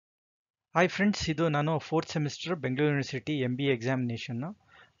Hi friends, ಇದು ನಾನು fourth semester Bengaluru university MBA examination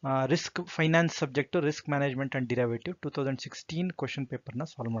risk finance subject risk management and derivative 2016 question ಪೇಪರ್ನ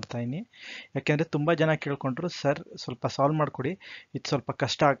solve ಮಾಡ್ತಾ ಇದ್ದೀನಿ. ಯಾಕೆಂದರೆ ತುಂಬ ಜನ ಕೇಳ್ಕೊಂಡ್ರು, ಸರ್ ಸ್ವಲ್ಪ ಸಾಲ್ವ್ ಮಾಡಿಕೊಡಿ, ಇದು ಸ್ವಲ್ಪ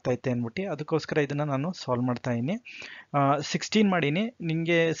ಕಷ್ಟ ಆಗ್ತೈತೆ ಅಂದ್ಬಿಟ್ಟು. ಅದಕ್ಕೋಸ್ಕರ ಇದನ್ನು ನಾನು ಸಾಲ್ವ್ ಮಾಡ್ತಾ ಇದ್ದೀನಿ. 16 ಮಾಡೀನಿ.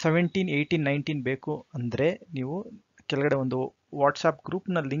 ನಿಮಗೆ 17, 18, 19 ಬೇಕು ಅಂದರೆ ನೀವು ಕೆಳಗಡೆ ಒಂದು ವಾಟ್ಸಾಪ್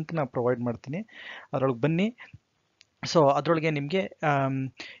ಗ್ರೂಪ್ನ ಲಿಂಕ್ನ ಪ್ರೊವೈಡ್ ಮಾಡ್ತೀನಿ, ಅದರೊಳಗೆ ಬನ್ನಿ. ಸೊ ಅದರೊಳಗೆ ನಿಮಗೆ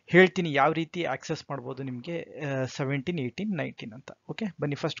ಹೇಳ್ತೀನಿ ಯಾವ ರೀತಿ ಆಕ್ಸೆಸ್ ಮಾಡ್ಬೋದು ನಿಮಗೆ 17, 18, 19 ಅಂತ. ಓಕೆ,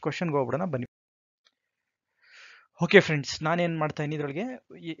 ಬನ್ನಿ ಫಸ್ಟ್ ಕ್ವಶನ್ಗೆ ಹೋಗ್ಬಿಡೋಣ. ಬನ್ನಿ. ಓಕೆ ಫ್ರೆಂಡ್ಸ್, ನಾನೇನು ಮಾಡ್ತಾ ಇದ್ದೀನಿ ಇದರೊಳಗೆ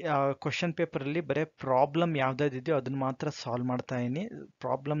ಕ್ವಶನ್ ಪೇಪರಲ್ಲಿ ಬರೀ ಪ್ರಾಬ್ಲಮ್ ಯಾವುದಾದಿದೆಯೋ ಅದನ್ನು ಮಾತ್ರ ಸಾಲ್ವ್ ಮಾಡ್ತಾ ಇದ್ದೀನಿ,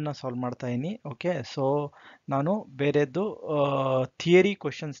 ಪ್ರಾಬ್ಲಮ್ನ ಸಾಲ್ವ್ ಮಾಡ್ತಾ ಇದ್ದೀನಿ. ಓಕೆ, ಸೊ ನಾನು ಬೇರೆದ್ದು ಥಿಯರಿ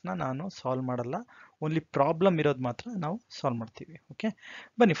ಕ್ವಶನ್ಸ್ನ ನಾನು ಸಾಲ್ವ್ ಮಾಡಲ್ಲ, ಓನ್ಲಿ ಪ್ರಾಬ್ಲಮ್ ಇರೋದು ಮಾತ್ರ ನಾವು ಸಾಲ್ವ್ ಮಾಡ್ತೀವಿ. ಓಕೆ,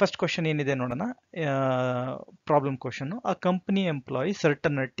 ಬನ್ನಿ ಫಸ್ಟ್ ಕ್ವಶನ್ ಏನಿದೆ ನೋಡೋಣ. Problem question: a company employee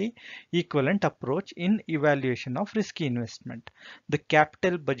certainty equivalent approach in evaluation of risky investment. The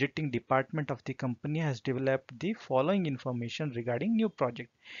capital budgeting department of the company has developed the following information regarding new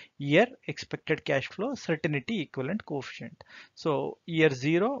project. Year expected cash flow certainty equivalent coefficient. So year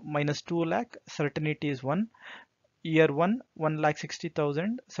 0 minus 2 lakh certainty is 1. Year 1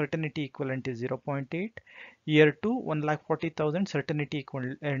 1,60,000 certainty equivalent is 0.8. Year 2 1,40,000 certainty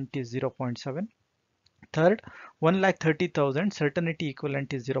equivalent is 0.7. Third, 1,30,000 certainty equivalent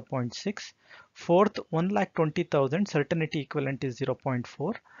is 0.6. Fourth, 1,20,000 certainty equivalent is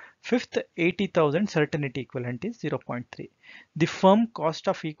 0.4. Fifth, 80,000 certainty equivalent is 0.3. The firm cost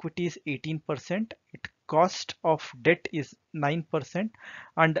of equity is 18%. Its cost of debt is 9%,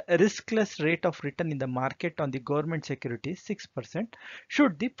 and riskless rate of return in the market on the government security is 6%.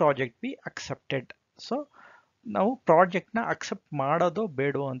 Should the project be accepted? So ನಾವು ಪ್ರಾಜೆಕ್ಟ್ನ accept ಮಾಡೋದು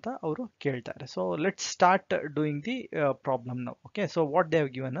ಬೇಡೋ ಅಂತ ಅವರು ಕೇಳ್ತಾರೆ. So let's start doing the problem ನಾವು. Okay, so what they have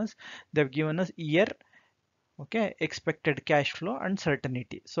given us, they have given us year, okay, expected cash flow and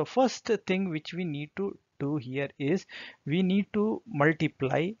certainty. So first thing which we need to do here is we need to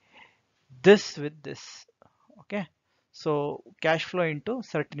multiply this with this. Okay, so cash flow into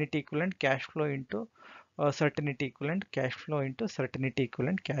certainty equivalent, cash flow into certainty equivalent, cash flow into certainty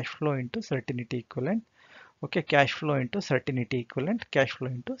equivalent, cash flow into certainty equivalent. Okay, cash flow into certainty equivalent, cash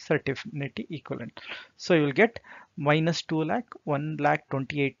flow into certainty equivalent. So you will get minus 2 lakh,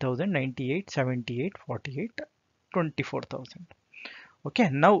 1,28,098, 78, 48, 24,000. Okay,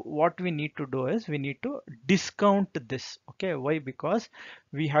 now what we need to do is we need to discount this. Okay, why? Because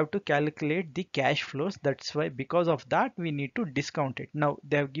we have to calculate the cash flows. That's why, because of that, we need to discount it. Now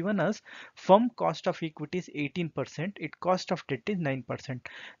they have given us firm cost of equity is 18%, its cost of debt is 9%.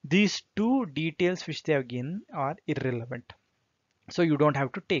 These two details which they have given are irrelevant, so you don't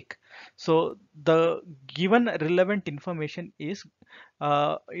have to take. So the given relevant information is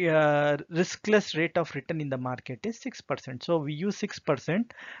riskless rate of return in the market is 6%. So we use 6%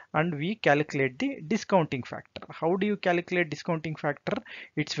 and we calculate the discounting factor. How do you calculate discounting factor?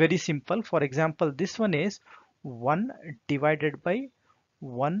 It's very simple. For example, this one is 1 divided by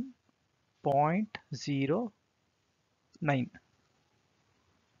 1.09.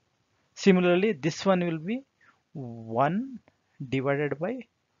 Similarly, this one will be 1 divided by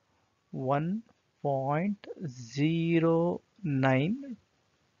 1.09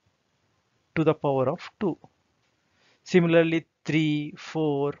 to the power of 2. Similarly, 3,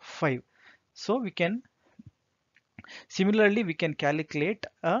 4, 5. So we can similarly we can calculate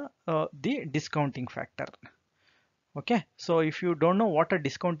the discounting factor. Okay, so if you don't know what a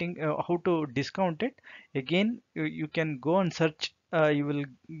discounting, how to discount it, again you can go and search. You will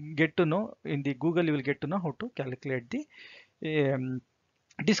get to know in the Google, you will get to know how to calculate the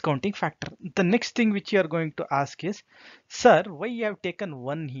discounting factor. The next thing which you are going to ask is, sir, why you have taken 1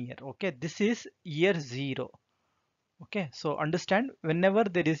 here? Okay, this is year 0. Okay, so understand, whenever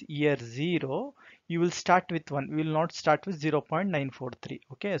there is year 0, you will start with 1. You will not start with 0.943.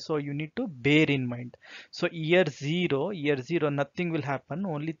 Okay, so you need to bear in mind. So year 0, nothing will happen.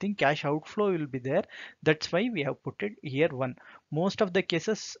 Only thing, cash outflow will be there. That's why we have put it year 1. Most of the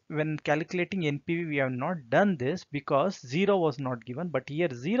cases when calculating NPV, we have not done this because 0 was not given, but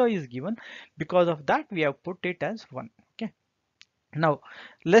year 0 is given. Because of that, we have put it as 1. Okay, now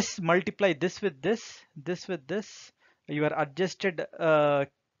let's multiply this with this, this with this, your adjusted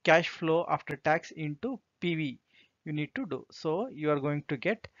cash flow after tax into PV you need to do. So you are going to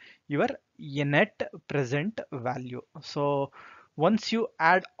get your net present value. So once you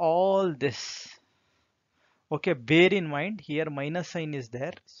add all this, okay, bear in mind here minus sign is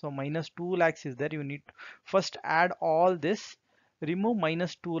there, so minus 2 lakhs is there. You need to first add all this, remove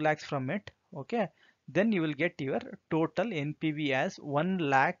minus 2 lakhs from it. Okay, then you will get your total NPV as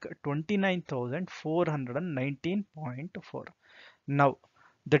 1,29,419.4. Now,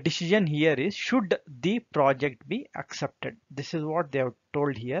 the decision here is, should the project be accepted? This is what they have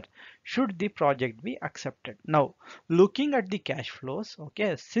told here. Should the project be accepted? Now, looking at the cash flows,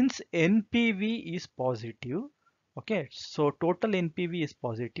 okay, since NPV is positive, okay, so total NPV is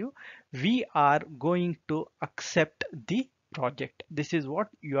positive, we are going to accept the project. This is what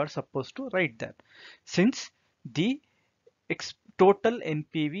you are supposed to write there. Since the total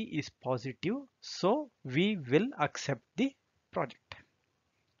NPV is positive, so we will accept the project.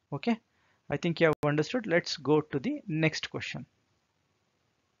 Okay, I think you have understood. Let's go to the next question.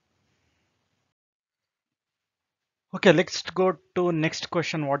 Okay, let's go to next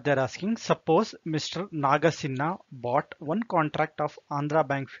question. What they're asking: suppose Mr. Naga Sinha bought one contract of Andhra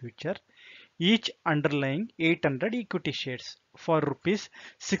Bank Future, each underlying 800 equity shares for rupees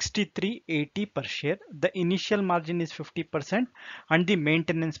 63.80 per share. The initial margin is 50% and the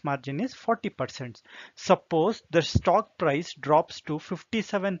maintenance margin is 40%. Suppose the stock price drops to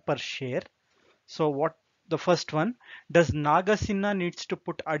 57 per share. So what, the first one, does Naga Sinha needs to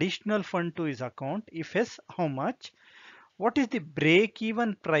put additional fund to his account? If yes, how much? What is the break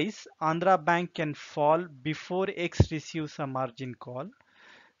even price Andhra Bank can fall before X receives a margin call?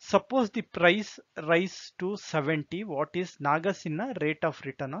 Suppose the price rise to 70, what is Naga Sinha rate of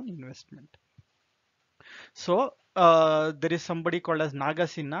return on investment? So there is somebody called as Naga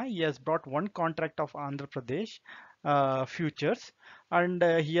Sinha. He has brought one contract of Andhra Pradesh futures, and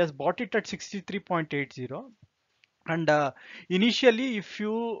he has bought it at 63.80. And initially, if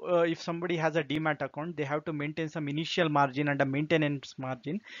somebody has a demat account, they have to maintain some initial margin and a maintenance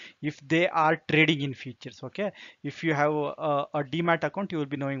margin if they are trading in futures. Okay, if you have a demat account, you will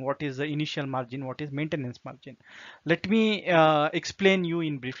be knowing what is the initial margin, what is maintenance margin. Let me explain you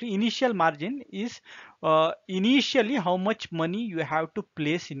in briefly. Initial margin is initially how much money you have to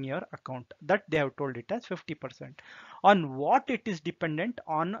place in your account. That they have told it as 50%. On what it is dependent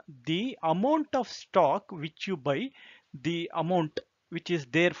on? The amount of stock which you buy, the amount which is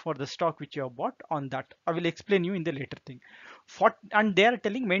there for the stock which you have bought. On that I will explain you in the later thing. And they are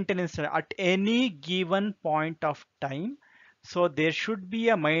telling maintenance at any given point of time, so there should be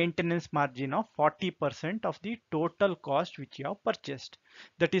a maintenance margin of 40% of the total cost which you have purchased.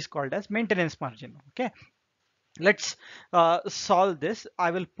 That is called as maintenance margin. Okay, let's solve this.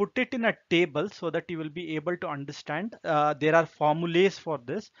 I will put it in a table so that you will be able to understand. There are formulas for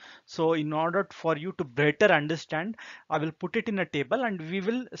this, so in order for you to better understand, I will put it in a table and we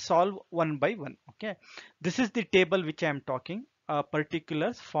will solve one by one. Okay, this is the table which I am talking,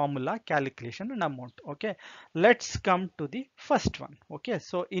 particulars, formula, calculation and amount. Okay, let's come to the first one. Okay,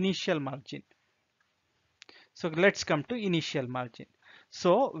 so initial margin. So let's come to initial margin.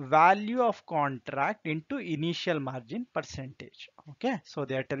 So value of contract into initial margin percentage. Okay, so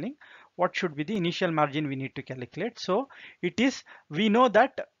they are telling what should be the initial margin we need to calculate. So it is, we know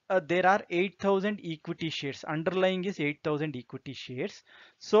that there are 8,000 equity shares, underlying is 8,000 equity shares.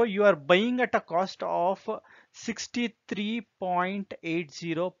 So you are buying at a cost of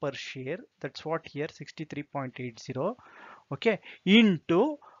 63.80 per share. That's what here, 63.80. Okay,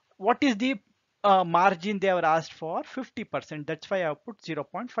 into what is the margin they have asked for? 50%. That's why I have put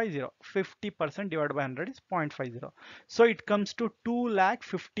 0.50. 50% divided by 100 is 0.50. So it comes to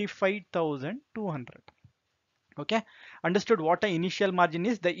 2,55,200. Okay, understood what the initial margin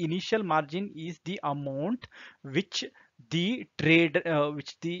is? The initial margin is the amount which the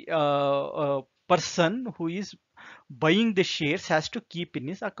person who is buying the shares has to keep in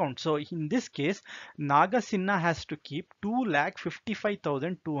his account. So in this case, Naga Sinha has to keep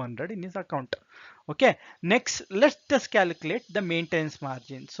 2,55,200 in his account. Okay, next let's just calculate the maintenance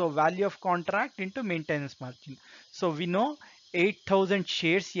margin. So value of contract into maintenance margin. So we know 8,000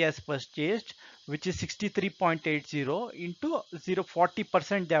 shares he has purchased, which is 63.80 into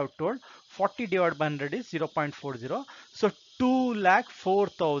 40% they have told. 40 divided by 100 is 0.40. So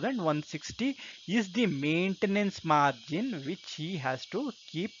 2,04,160 is the maintenance margin which he has to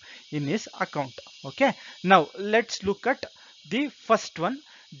keep in his account. Okay, now let's look at the first one.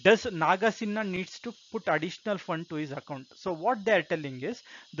 Does Naga Sinha needs to put additional fund to his account? So what they are telling is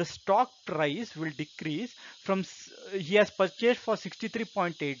the stock price will decrease from, he has purchased for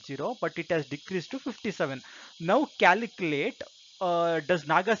 63.80 but it has decreased to 57. Now calculate, does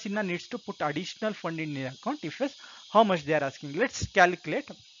Naga Sinha needs to put additional fund in his account? If yes, how much they are asking? Let's calculate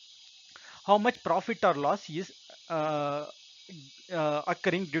how much profit or loss is uh,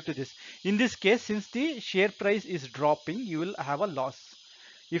 occurring due to this. In this case, since the share price is dropping, you will have a loss.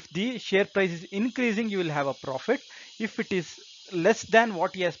 If the share price is increasing, you will have a profit. If it is less than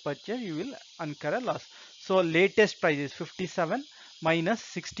what he has purchased, you will incur a loss. So latest price is 57 minus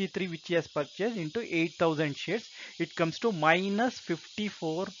 63 which he has purchased into 8,000 shares. It comes to minus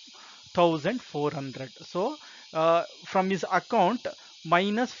 54,400. So from his account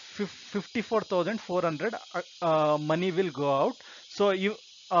minus 54,400 money will go out. So you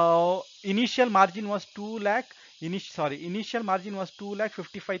initial margin was 2 lakh. Initial margin was 2 lakh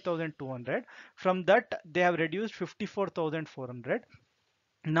 55,200. From that they have reduced 54,400.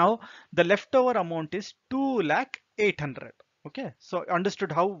 Now the leftover amount is 2 lakh 800. Okay, so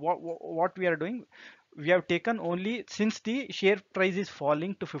understood how what we are doing. We have taken only, since the share price is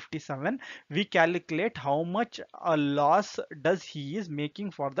falling to 57, we calculate how much a loss does he is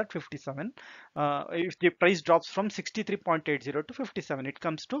making for that 57. If the price drops from 63.80 to 57, it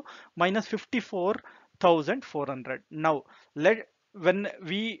comes to minus 54,400. Now let when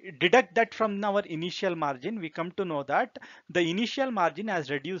we deduct that from our initial margin, we come to know that the initial margin has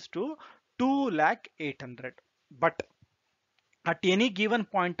reduced to 2 lakh 800. But at any given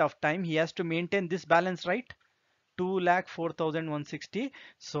point of time, he has to maintain this balance, right? 2 lakh 4,160.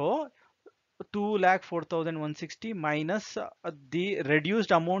 So 2 lakh 4,160 minus the reduced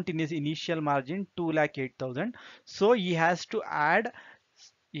amount in his initial margin 2 lakh 8,000. So he has to add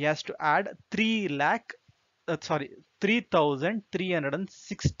 3 lakh sorry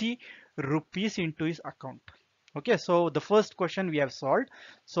 3,360 rupees into his account. Okay, so the first question we have solved.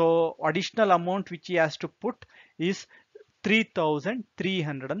 So additional amount which he has to put is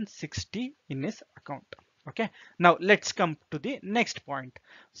 3,360 in his account. Okay, now let's come to the next point.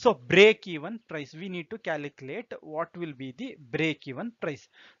 So break even price, we need to calculate what will be the break even price.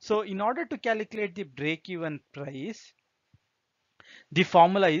 So in order to calculate the break even price, the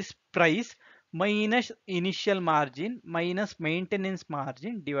formula is price minus initial margin minus maintenance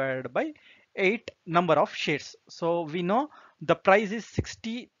margin divided by 8 number of shares. So we know the price is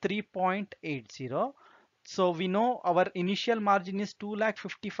 63.80. So we know our initial margin is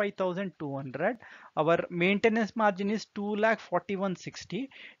 2,55,200. Our maintenance margin is 2,41,60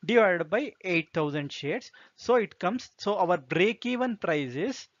 divided by 8,000 shares. So it comes, so our break even price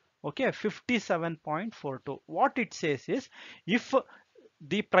is, okay, 57.42. What it says is, if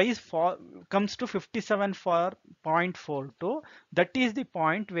the price comes to 57.42, that is the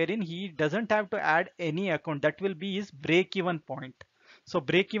point wherein he doesn't have to add any account. That will be his break even point. So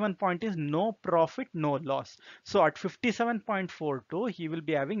break even point is no profit, no loss. So at 57.42, he will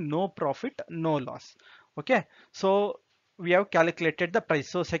be having no profit, no loss. Okay, so we have calculated the price.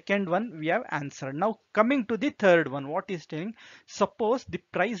 So second one we have answered. Now coming to the third one, what is telling? Suppose the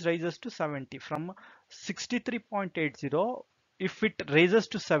price rises to 70 from 63.80. If it raises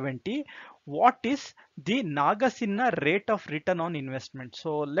to 70, what is the Naga Sinha rate of return on investment?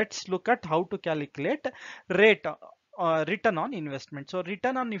 So let's look at how to calculate rate return on investment. So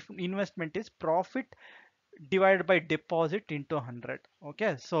return on investment is profit divided by deposit into 100.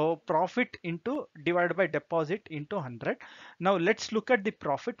 Okay, so profit into divided by deposit into 100. Now let's look at the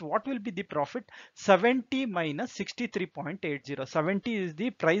profit. What will be the profit? 70 minus 63.80. 70 is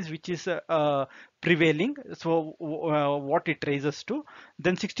the price which is prevailing, so what it raises to.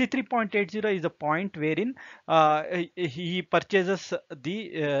 Then 63.80 is the point wherein he purchases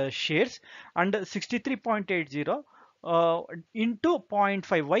the shares, and 63.80 into zero point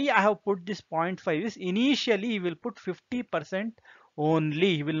 0.5. Why I have put this 0.5 is, initially he will put 50%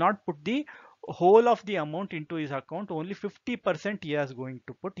 only. He will not put the whole of the amount into his account. Only 50% he is going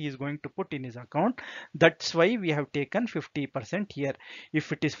to put. He is going to put in his account. That's why we have taken 50% here.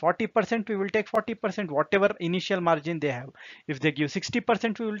 If it is 40%, we will take 40%, whatever initial margin they have. If they give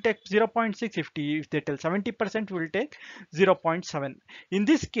 60%, we will take 0.6. If they tell 70%, we will take 0.7. In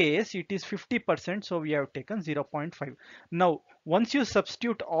this case, it is 50%, so we have taken 0.5. Now, once you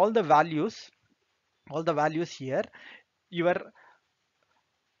substitute all the values here, your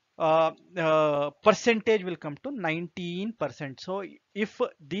percentage will come to 19%. So if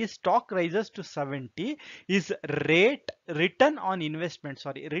the stock rises to 70, is return on investment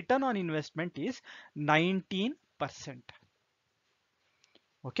is 19%.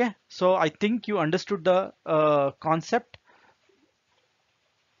 Okay, so I think you understood the concept.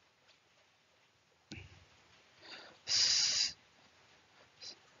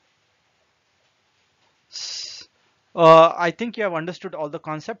 I think you have understood all the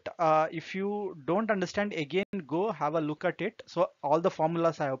concept. If you don't understand, again, go have a look at it. So all the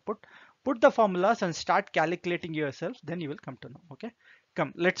formulas I have put the formulas and start calculating yourself, then you will come to know. Okay,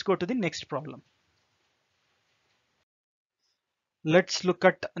 come, let's go to the next problem. Let's look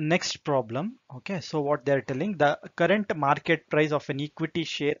at next problem. Okay, so what they're telling, the current market price of an equity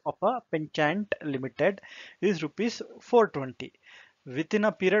share of a Penchant Limited is rupees 420. Within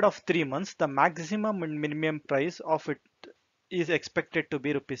a period of 3 months, the maximum and minimum price of it is expected to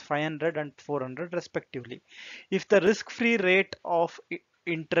be rupees 500 and 400 respectively. If the risk-free rate of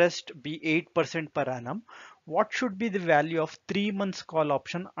interest be 8% per annum, what should be the value of 3 months call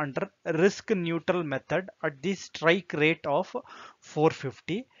option under risk neutral method at the strike rate of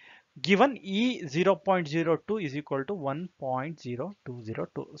 450? Given E 0.02 is equal to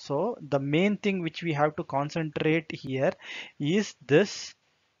 1.0202. So the main thing which we have to concentrate here is this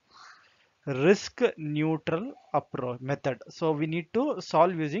risk neutral approach method. So we need to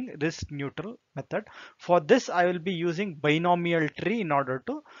solve using risk neutral method. For this I will be using binomial tree in order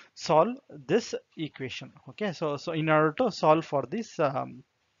to solve this equation. Okay, so in order to solve for this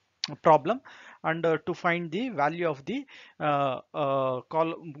problem, and to find the value of the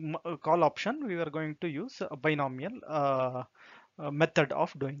call option, we are going to use a binomial method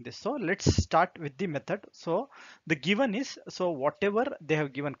of doing this. So let's start with the method. So the given is, so whatever they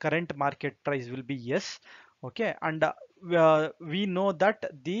have given, current market price will be yes. Okay, and we know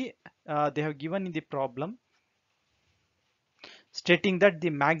that the they have given in the problem stating that the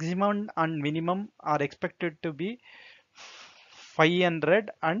maximum and minimum are expected to be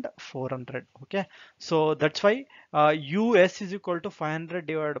 500 and 400. Okay, so that's why US is equal to 500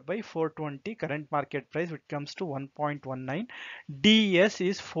 divided by 420 current market price, which comes to 1.19. DES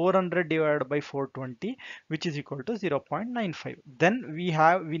is 400 divided by 420, which is equal to 0.95. Then we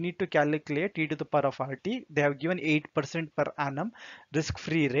need to calculate e to the power of RT. They have given 8% per annum risk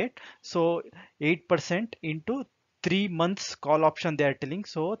free rate, so 8% into 3 months call option they are telling.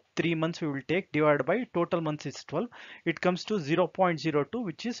 So 3 months we will take divided by total months is 12. It comes to 0.02,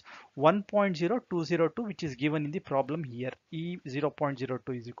 which is 1.0202, which is given in the problem here. E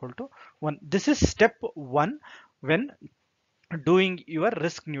 0.02 is equal to 1. This is step 1 when doing your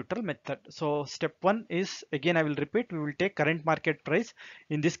risk neutral method. So step 1 is, again I will repeat, we will take current market price.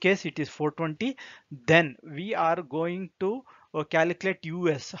 In this case it is 420. Then we are going to calculate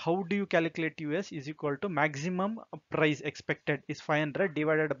US. How do you calculate US? Is equal to maximum price expected is 500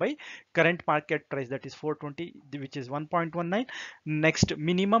 divided by current market price, that is 420, which is 1.19. Next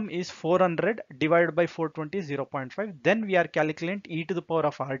minimum is 400 divided by 420, 0.5. Then we are calculating e to the power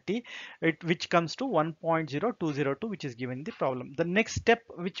of RT, which comes to 1.0202, which is given in the problem. The next step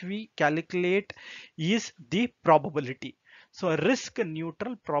which we calculate is the probability. So a risk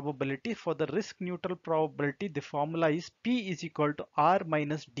neutral probability. For the risk neutral probability, the formula is P is equal to R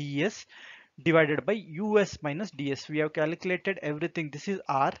minus DS divided by US minus DS. We have calculated everything. This is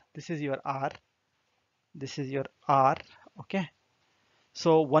R, this is your R, this is your R. Okay,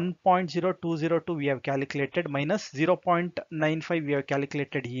 so 1.0202 we have calculated, minus 0.95 we have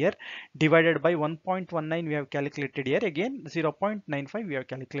calculated here, divided by 1.19 we have calculated here, again 0.95 we have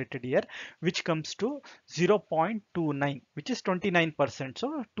calculated here, which comes to 0.29, which is 29%.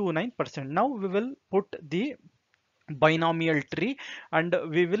 So 29%. Now we will put the binomial tree and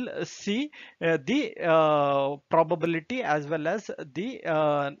we will see the probability as well as the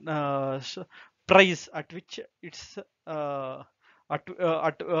price at which it's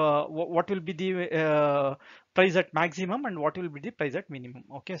what will be the price at maximum and what will be the price at minimum.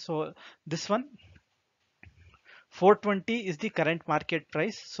 Okay, so this one 420 is the current market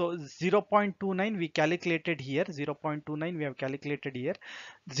price. So 0.29 we calculated here, 0.29 we have calculated here.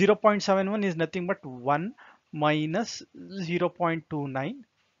 0.71 is nothing but 1 minus 0.29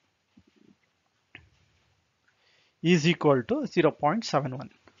 is equal to 0.71.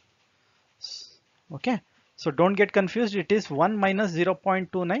 Okay, so don't get confused, it is 1 minus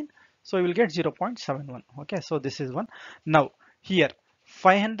 0.29, so you will get 0.71. Okay, so this is one. Now here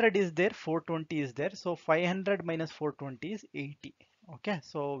 500 is there, 420 is there, so 500 minus 420 is 80. Okay,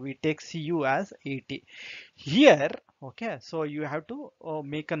 so we take CU as 80 here. Okay, so you have to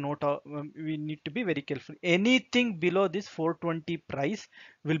make a note of, we need to be very careful. Anything below this 420 price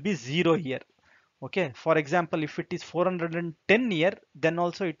will be zero here. Okay, for example, if it is 410 here, then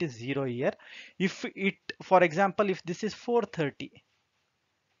also it is 0 here. If it, for example, if this is 430,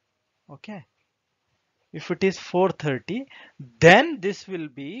 okay, if it is 430, then this will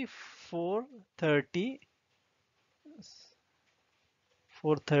be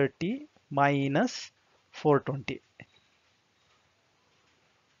 430 minus 420.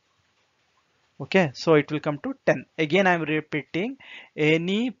 Okay, so it will come to 10. Again I am repeating,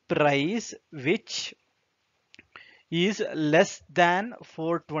 any price which is less than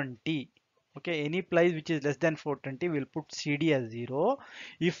 420, Okay, any price which is less than 420, we'll put CD as 0.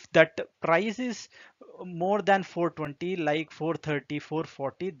 If that price is more than 420, like 430,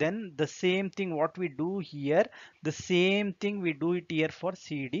 440, then the same thing what we do here, the same thing we do it here for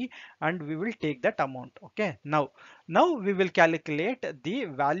CD, and we will take that amount. Okay, now we will calculate the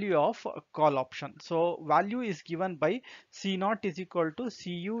value of call option. So value is given by C naught is equal to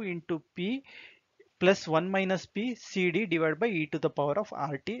CU into P plus 1 minus P CD divided by e to the power of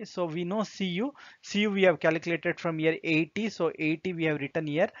RT. So we know CU we have calculated from here 80, so 80 we have written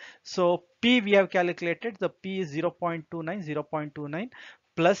here. So P we have calculated, the P is 0.29, 0.29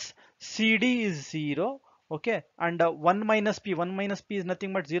 plus CD is 0. Okay, and 1 minus P is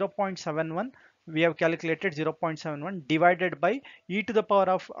nothing but 0.71. We have calculated 0.71 divided by e to the power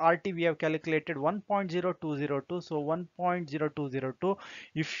of RT, we have calculated 1.0202. So 1.0202,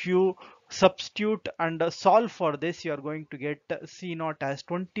 if you substitute and solve for this, you are going to get C naught as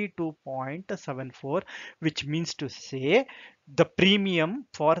 22.74, which means to say the premium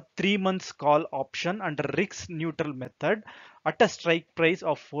for 3 months call option under risk neutral method at a strike price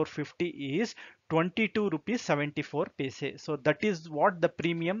of 450 is 22 rupees 74 paise. So that is what the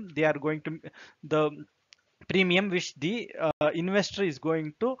premium they are going to, the premium which the investor is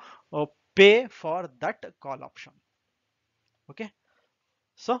going to pay for that call option. Okay,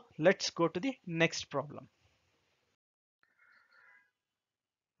 so let's go to the next problem.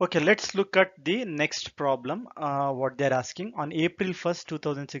 Okay, let's look at the next problem. What they're asking: on April 1st,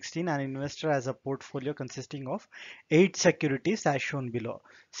 2016, an investor has a portfolio consisting of 8 securities as shown below.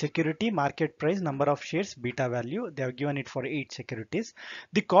 Security, market price, number of shares, beta value. They have given it for 8 securities.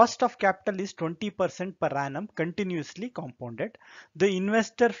 The cost of capital is 20% per annum, continuously compounded. The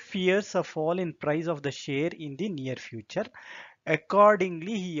investor fears a fall in price of the share in the near future.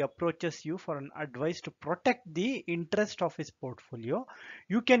 Accordingly, he approaches you for an advice to protect the interest of his portfolio.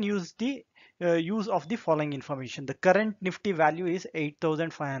 You can use the use of the following information. The current Nifty value is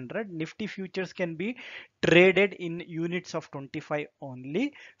 8,500. Nifty futures can be traded in units of 25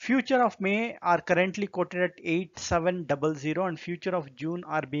 only. Future of May are currently quoted at 8700 and future of June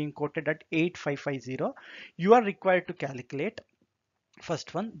are being quoted at 8550. You are required to calculate: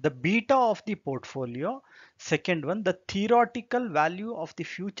 first one, the beta of the portfolio. Second one, the theoretical value of the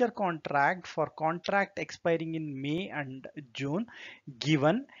future contract for contract expiring in May and June,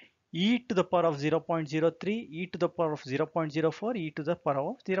 given e to the power of 0.03, e to the power of 0.04, e to the power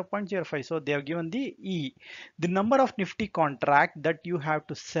of 0.05. So they have given the e, the number of Nifty contract that you have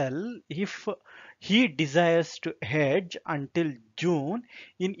to sell if he desires to hedge until June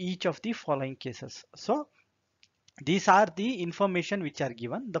in each of the following cases. So these are the information which are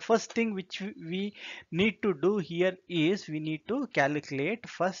given. The first thing which we need to do here is we need to calculate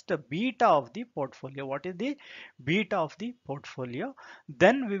first the beta of the portfolio. What is the beta of the portfolio?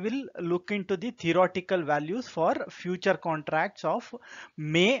 Then we will look into the theoretical values for future contracts of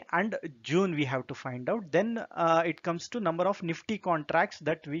May and June we have to find out. Then it comes to number of Nifty contracts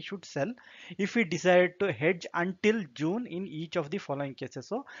that we should sell if we decide to hedge until June in each of the following cases.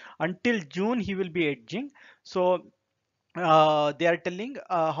 So until June he will be hedging. So they are telling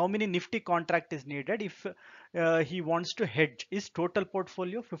how many Nifty contract is needed if he wants to hedge his total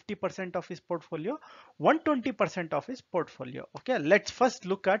portfolio, 50% of his portfolio, 120% of his portfolio. Okay, let's first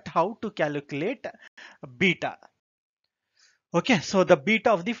look at how to calculate beta. Okay, so the beta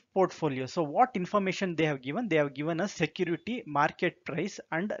of the portfolio. So what information they have given? They have given us security, market price,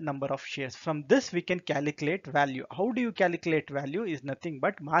 and number of shares. From this we can calculate value. How do you calculate value? Is nothing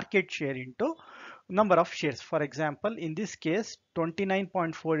but market share into number of shares. For example, in this case,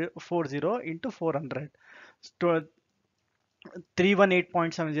 29.440 into 400. So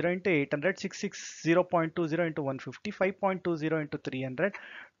 318.70 into 800, 660.20 into 150, 5.20 into 300,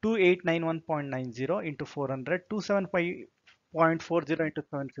 2891.90 into 400, 275.40 into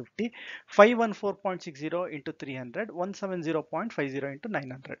 750, 514.60 into 300, 170.50 into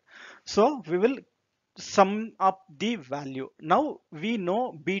 900. So we will sum up the value. Now we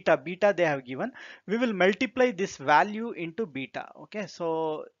know beta they have given. We will multiply this value into beta. Okay,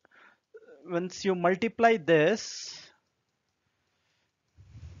 so once you multiply this,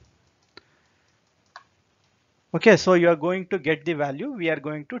 okay, so you are going to get the value. We are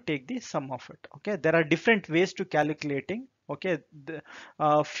going to take the sum of it. Okay, there are different ways to calculating. Okay,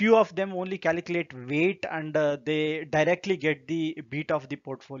 few of them only calculate weight and they directly get the beta of the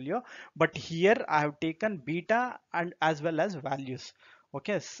portfolio. But here I have taken beta and as well as values.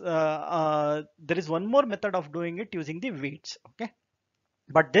 Okay, there is one more method of doing it using the weights. Okay,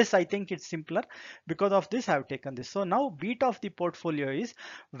 but this I think it's simpler. Because of this I have taken this. So now beta of the portfolio is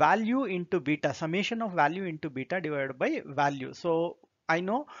value into beta, summation of value into beta divided by value. So I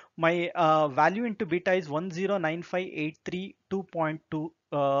know my value into beta is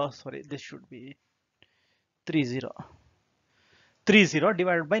 109583.2. Sorry, this should be 30. 30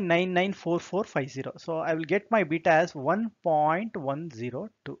 divided by 994450. So I will get my beta as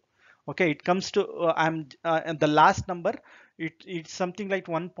 1.102. Okay, it comes to and the last number, it's something like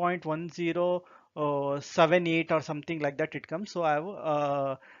 1.1078 or something like that it comes. So I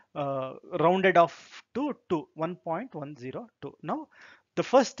have rounded off to 1.102. Now the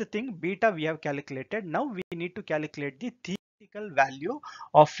first thing, beta we have calculated. Now we need to calculate the theoretical value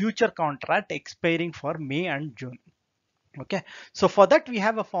of future contract expiring for May and June. Okay, so for that we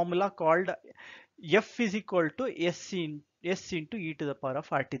have a formula called F is equal to S into e to the power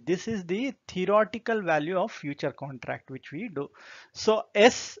of RT. This is the theoretical value of future contract which we do. So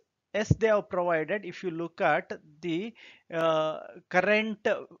S they have provided. If you look at the current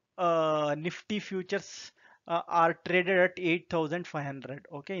Nifty futures are traded at 8,500.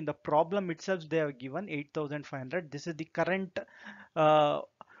 Okay, in the problem itself they have given 8,500. This is the current uh,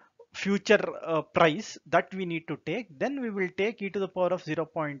 future price that we need to take. Then we will take e to the power of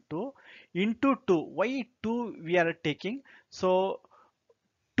 0.2 into 2. Why 2 we are taking? So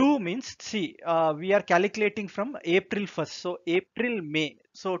 2 means, see, we are calculating from April 1st. So April, May.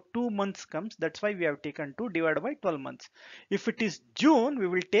 So 2 months comes. That's why we have taken 2 divided by 12 months. If it is June, we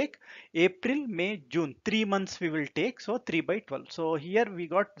will take April, May, June. 3 months we will take. So 3 by 12. So here we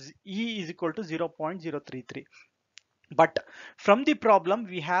got E is equal to 0.033. But from the problem,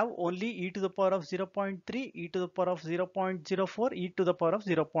 we have only e to the power of 0.3, e to the power of 0.04, e to the power of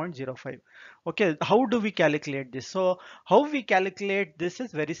 0.05. Okay, how do we calculate this? So how we calculate this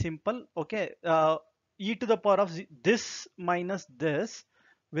is very simple. Okay, e to the power of this minus this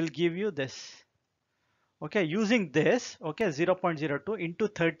will give you this. Okay, using this, okay, 0.02 into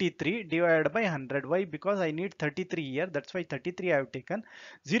 33 divided by 100. Why? Because I need 33 here. That's why 33 I have taken.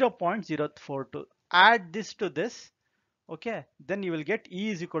 0.042. Add this to this. Okay, then you will get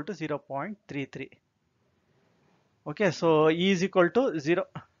E is equal to 0.33. Okay, so E is equal to 0.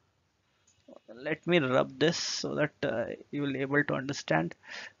 Let me rub this so that you will be able to understand.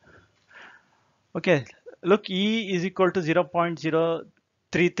 Okay, look, E is equal to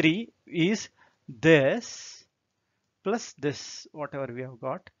 0.033 is this plus this, whatever we have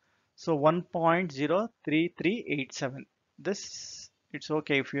got. So 1.03387. This, it's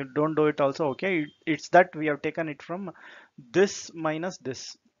okay if you don't do it also. Okay, it's that we have taken it from this minus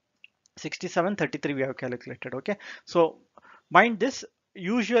this. 6733 we have calculated. Okay, so mind this,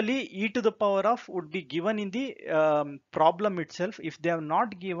 usually e to the power of would be given in the problem itself. If they have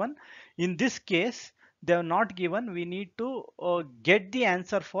not given, in this case they have not given, we need to get the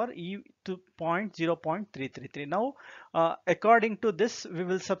answer for e to 0.333. Now according to this, we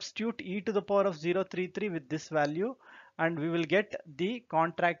will substitute e to the power of 033 with this value, and we will get the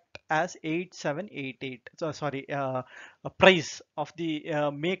contract as 8788. So sorry, price of the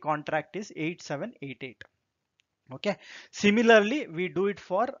May contract is 8788. Okay, similarly we do it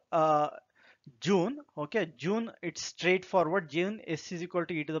for June. Okay, June, it's straightforward. June, S is equal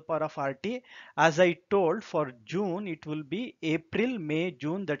to e to the power of RT. As I told, for June it will be April, May,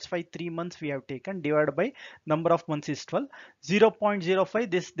 June. That's why 3 months we have taken, divided by number of months is 12. 0.05,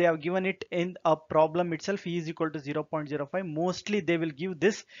 this they have given it in a problem itself. E is equal to 0.05. Mostly they will give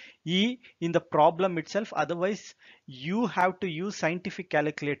this E in the problem itself. Otherwise you have to use scientific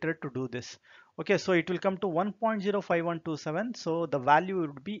calculator to do this. Okay, so it will come to 1.05127. So the value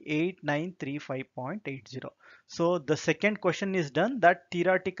would be 8935.80. So the second question is done. That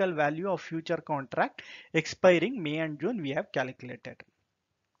theoretical value of future contract expiring May and June we have calculated.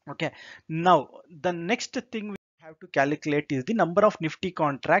 Okay, now the next thing we have to calculate is the number of Nifty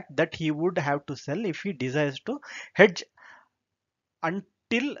contract that he would have to sell if he desires to hedge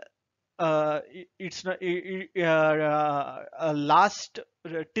until it's not last,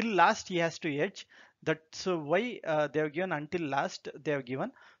 till last he has to hedge. That's why they have given until last they have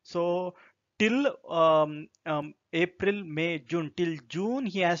given. So till April, May, June, till June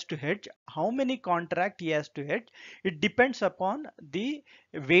he has to hedge. How many contract he has to hedge? It depends upon the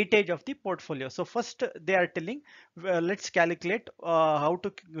weightage of the portfolio. So first they are telling, let's calculate how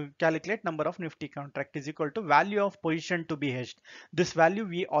to calculate number of Nifty contract is equal to value of position to be hedged. This value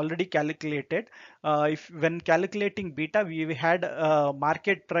we already calculated. If when calculating beta, we had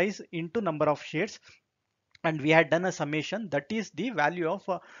market price into number of shares, and we had done a summation. That is the value of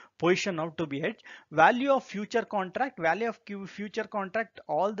position now to be hedged. Value of future contract, value of future contract,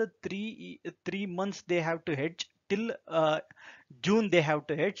 all the three months they have to hedge till June they have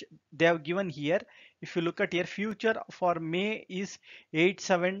to hedge. They have given here if you look at here, future for May is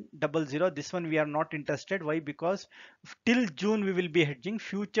 8700. This one we are not interested. Why? Because till June we will be hedging.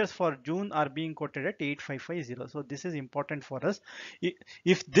 Futures for June are being quoted at 8550. So this is important for us.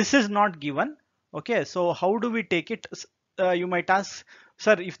 If this is not given, okay, so how do we take it? You might ask,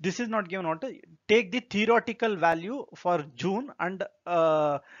 sir, if this is not given, what? Take the theoretical value for June and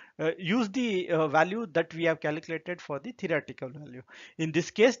use the value that we have calculated for the theoretical value. In this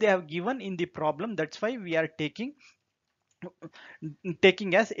case, they have given in the problem. That's why we are taking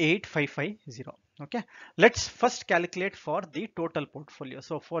as 8550. Okay, let's first calculate for the total portfolio.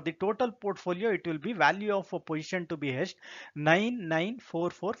 So for the total portfolio, it will be value of a position to be hedged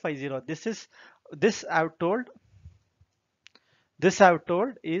 994450. This I've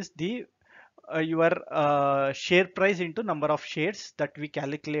told is the your share price into number of shares that we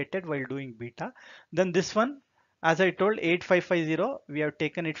calculated while doing beta. Then this one, as I told, 8550, we have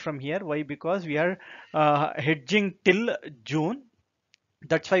taken it from here. Why? Because we are hedging till June.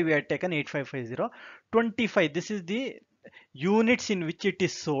 That's why we have taken 8550. 25, this is the units in which it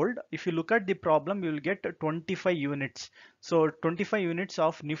is sold. If you look at the problem, you will get 25 units. So 25 units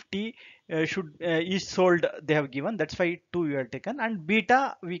of Nifty is sold, they have given. That's why 2 you have taken. And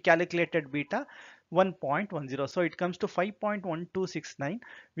beta, we calculated beta 1.10. So it comes to 5.1269.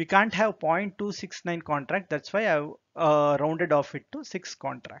 We can't have 0.269 contract. That's why I've rounded off it to 6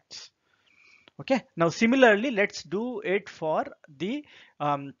 contracts. Okay, now similarly, let's do it for the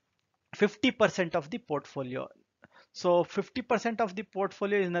 50% of the portfolio. So 50% of the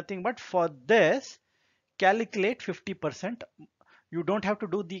portfolio is nothing but, for this, calculate 50%. You don't have to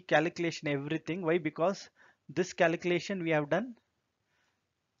do the calculation everything. Why? Because this calculation we have done.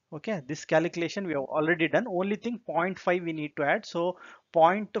 Okay, this calculation we have already done. Only thing, 0.5 we need to add. So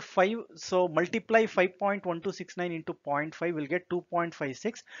 0.5, so multiply 5.1269 into 0.5, will get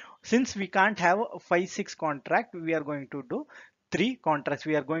 2.56. Since we can't have a 5-6 contract, we are going to do 3 contracts.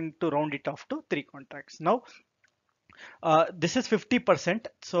 We are going to round it off to 3 contracts. Now this is 50%.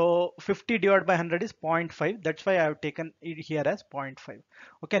 So 50 divided by 100 is 0.5. That's why I have taken it here as 0.5.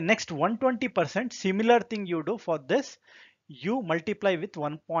 Okay, next 120%. Similar thing you do for this. You multiply with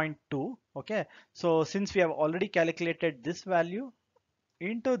 1.2. Okay, so since we have already calculated this value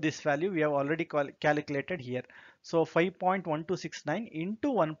into this value, we have already calculated here. So 5.1269 into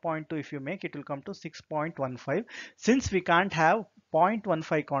 1.2, if you make, it will come to 6.15. Since we can't have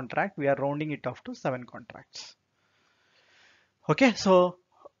 0.15 contract, we are rounding it off to 7 contracts. Okay, so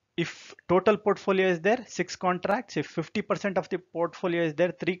if total portfolio is there, 6 contracts. If 50% of the portfolio is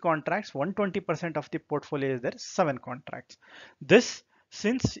there, 3 contracts. 120% of the portfolio is there, 7 contracts. This,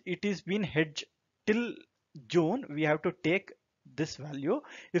 since it is been hedged till June, we have to take this value.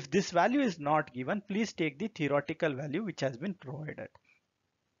 If this value is not given, please take the theoretical value which has been provided.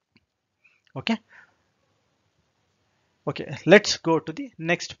 Okay. Okay, let's go to the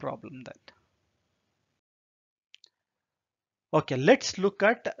next problem then. Okay, let's look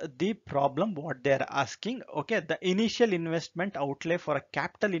at the problem, what they are asking. Okay, the initial investment outlay for a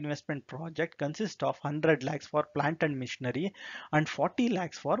capital investment project consists of 100 lakhs for plant and machinery and 40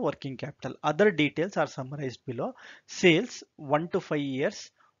 lakhs for working capital. Other details are summarized below. Sales 1 to 5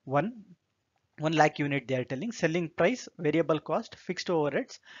 years, 1 lakh unit they are telling. Selling price, variable cost, fixed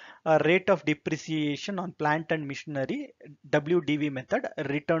overheads, rate of depreciation on plant and machinery, WDV method,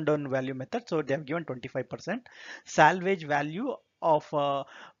 return down value method. So they have given 25%. Salvage value of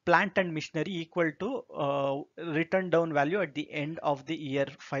plant and machinery equal to return down value at the end of the year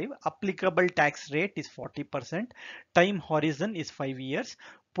 5. Applicable tax rate is 40%. Time horizon is 5 years.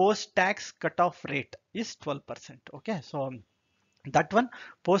 Post tax cutoff rate is 12%. Okay, so that one,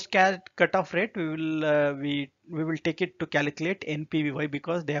 post cutoff rate, we will take it to calculate NPV.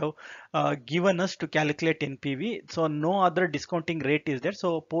 Because they have given us to calculate NPV, so no other discounting rate is there.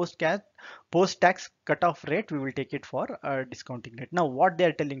 So post tax cutoff rate, we will take it for discounting rate. Now what they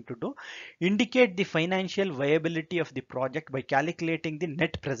are telling to do, indicate the financial viability of the project by calculating the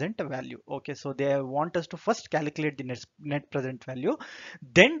net present value. Okay, so they want us to first calculate the net present value,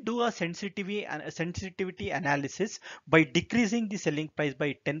 then do a sensitivity analysis by decreasing the selling price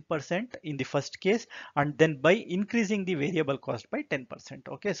by 10% in the first case, and then by increasing the variable cost by 10%.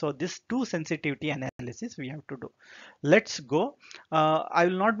 Okay, so this 2 sensitivity analysis we have to do. Let's go. I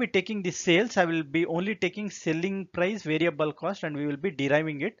will not be taking the sales. I will be only taking selling price, variable cost, and we will be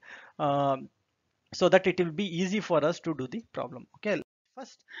deriving it so that it will be easy for us to do the problem. Okay,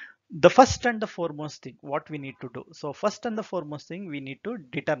 the first and the foremost thing what we need to do. So first and the foremost thing, we need to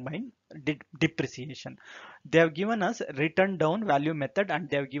determine depreciation. They have given us written down value method and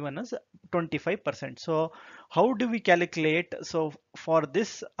they have given us 25%. So how do we calculate? So for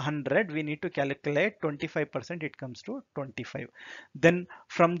this 100 we need to calculate 25%, it comes to 25. Then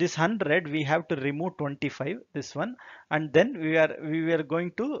from this 100 we have to remove 25, this one, and then we were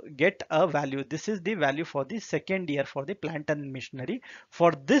going to get a value. This is the value for the second year for the plant and machinery.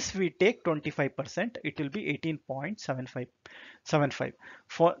 For this we take 25%, it will be 18.75.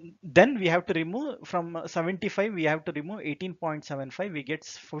 For then we have to remove from 75, we have to remove 18.75, we get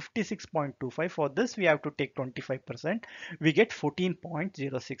 56.25. For this we have to take 25%, we get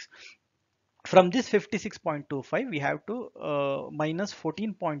 14.06. From this 56.25 we have to minus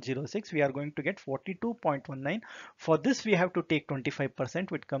 14.06, we are going to get 42.19. For this we have to take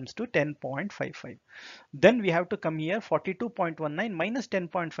 25%, which comes to 10.55. Then we have to come here, 42.19 minus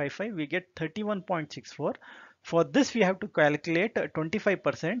 10.55, we get 31.64. For this we have to calculate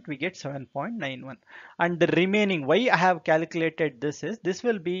 25%, we get 7.91. And the remaining, why I have calculated this is, this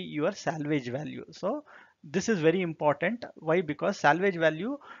will be your salvage value. So this is very important. Why? Because salvage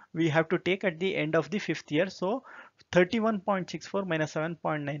value we have to take at the end of the fifth year. So 31.64 minus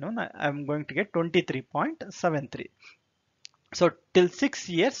 7.91, I am going to get 23.73. So till 6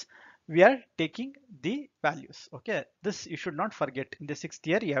 years we are taking the values. Okay, this you should not forget. In the 6th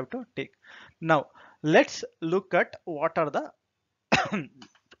year you have to take. Now let's look at what are the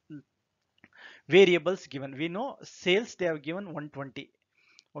variables given. We know sales they have given 120.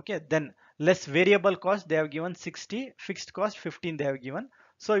 Okay, then less variable cost they have given 60, fixed cost 15 they have given.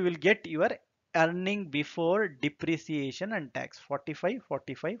 So you will get your earning before depreciation and tax 45,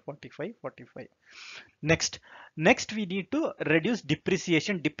 45, 45, 45. Next we need to reduce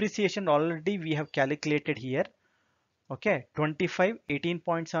depreciation. Depreciation already we have calculated here. Okay, 25,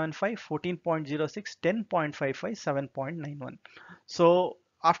 18.75, 14.06, 10.55, 7.91. So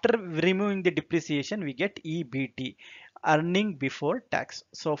after removing the depreciation, we get EBT, earning before tax.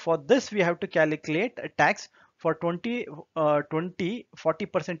 So for this, we have to calculate a tax for 20,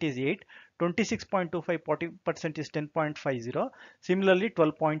 40% is 8, 26.25, 40% is 10.50. Similarly,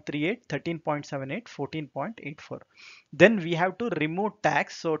 12.38, 13.78, 14.84. Then we have to remove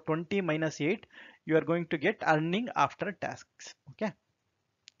tax. So 20 minus 8, you are going to get earning after tax. Okay,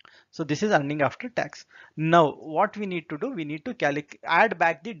 so this is earning after tax. Now what we need to do, we need to add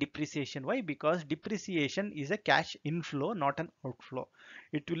back the depreciation. Why? Because depreciation is a cash inflow, not an outflow.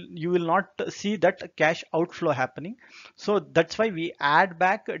 You will not see that cash outflow happening. So that's why we add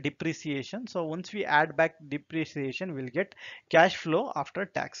back depreciation. So once we add back depreciation, we'll get cash flow after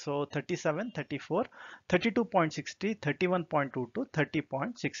tax. So 37, 34, 32.60, 31.22,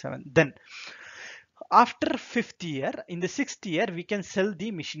 30.67. Then after fifth year, in the 6th year, we can sell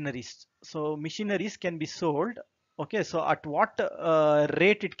the machineries. So machineries can be sold. Okay, so at what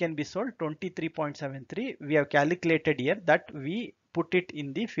rate it can be sold? 23.73. We have calculated here that we put it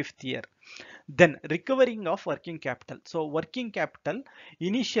in the 5th year. Then recovering of working capital. So working capital,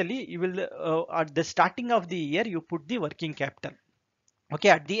 initially you will at the starting of the year you put the working capital. Okay,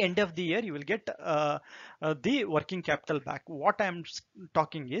 at the end of the year you will get the working capital back. What I am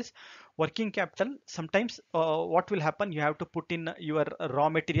talking is working capital. Sometimes what will happen, you have to put in your raw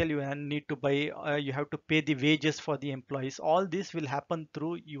material, you need to buy, you have to pay the wages for the employees. All this will happen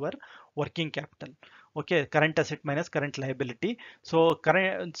through your working capital. Okay, current asset minus current liability. So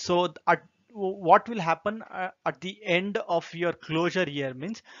what will happen at the end of your closure year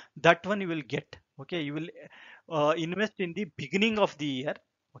means that one you will get. Okay, you will invest in the beginning of the year.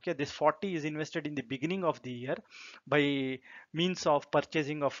 Okay, this 40 is invested in the beginning of the year by means of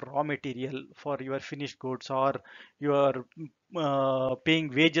purchasing of raw material for your finished goods, or your paying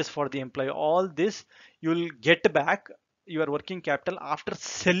wages for the employee. All this you will get back your working capital after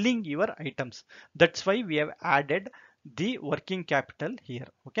selling your items. That's why we have added the working capital here.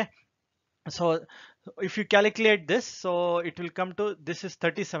 Okay, so if you calculate this, so it will come to, this is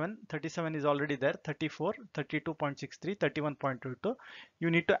 37, 37 is already there, 34, 32.63, 31.22. You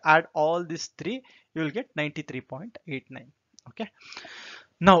need to add all these three, you will get 93.89. Okay,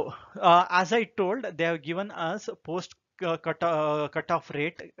 now as I told, they have given us post cutoff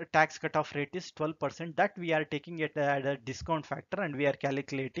rate, tax cutoff rate is 12%, that we are taking it at a discount factor and we are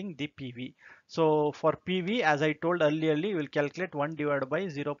calculating the PV. So for PV, as I told earlier, we will calculate 1 divided by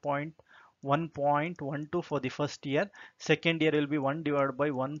 1.12 for the first year. Second year will be 1 divided by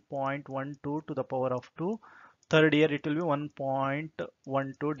 1.12 to the power of 2. Third year it will be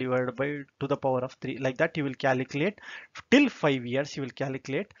 1.12 divided by to the power of 3. Like that you will calculate till 5 years. You will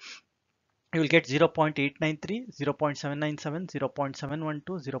calculate. You will get 0.893, 0.797, 0.712,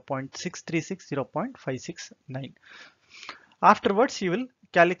 0.636, 0.569. Afterwards, you will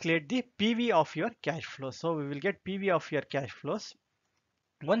calculate the PV of your cash flow. So we will get PV of your cash flows.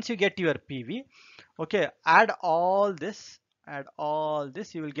 Once you get your PV, okay, add all this,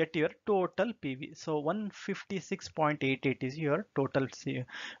 you will get your total PV. So 156.88 is your total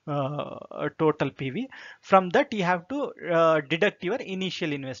total PV. From that you have to deduct your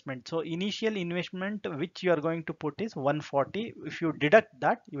initial investment. So initial investment which you are going to put is 140. If you deduct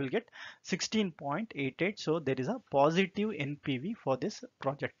that, you will get 16.88. So there is a positive NPV for this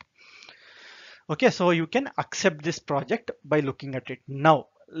project. Okay, so you can accept this project by looking at it. Now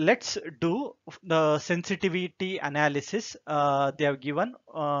let's do the sensitivity analysis. They have given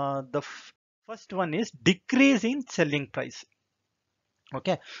the first one is decrease in selling price.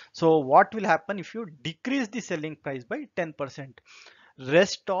 Okay, so what will happen if you decrease the selling price by 10%?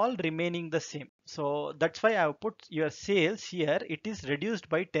 Rest all remaining the same. So that's why I have put your sales here. It is reduced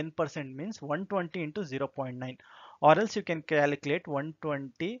by 10%, means 120 into 0.9, or else you can calculate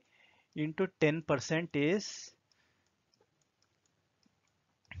 120 into 10% is,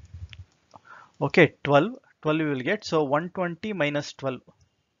 okay, 12 you will get. So 120 minus 12,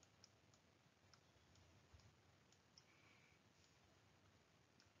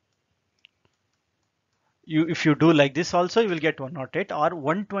 you if you do like this also you will get 108, or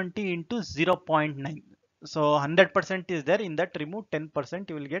 120 into 0.9. So 100% is there, in that remove 10%,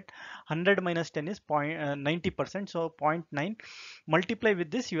 you will get 100 minus 10 is 90%. So 0.9 multiply with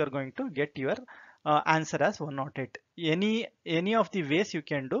this, you are going to get your answer as 108. Any of the ways you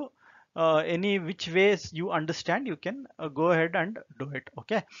can do, any which ways you understand, you can go ahead and do it.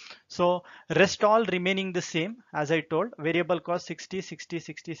 Okay, so rest all remaining the same. As I told, variable cost 60, 60,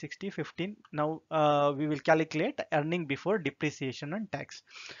 60, 60, 15. Now we will calculate earning before depreciation and tax.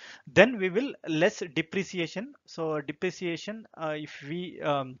 Then we will less depreciation. So depreciation, if we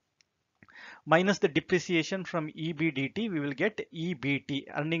minus the depreciation from EBDT, we will get EBT,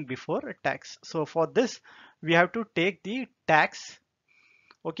 earning before tax. So for this we have to take the tax,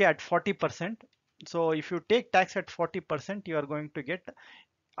 okay, at 40%. So if you take tax at 40%, you are going to get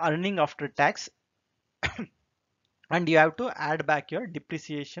earning after tax, and you have to add back your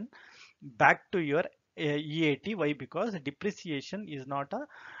depreciation back to your EAT. Why? Because depreciation is not a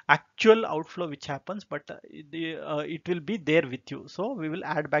actual outflow which happens, but it will be there with you. So we will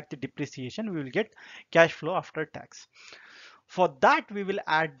add back the depreciation, we will get cash flow after tax. For that we will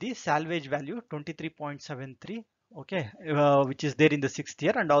add the salvage value 23.73, okay, which is there in the 6th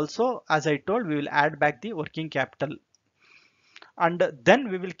year. And also, as I told, we will add back the working capital, and then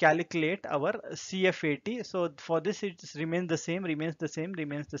we will calculate our CFAT. So for this it remains the same, remains the same.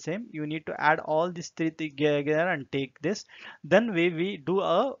 You need to add all these three together and take this. Then we do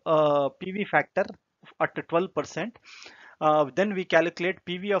a PV factor at 12%. Then we calculate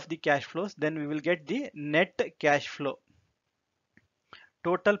PV of the cash flows. Then we will get the net cash flow.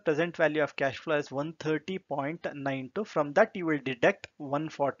 Total present value of cash flow is 130.92. From that you will deduct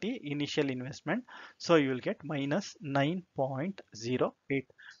 140 initial investment. So you will get minus 9.08.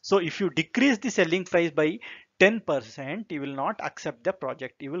 So if you decrease the selling price by 10%, you will not accept the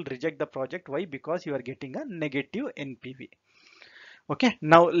project. You will reject the project. Why? Because you are getting a negative NPV. Okay.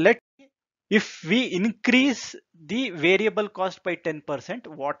 Now if we increase the variable cost by 10%,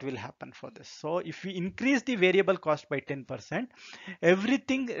 what will happen for this? So if we increase the variable cost by 10%,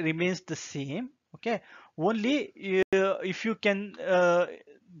 everything remains the same. Okay, only if you can,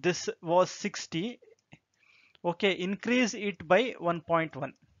 this was 60, okay, increase it by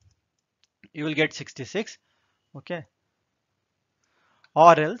 1.1, you will get 66. Okay,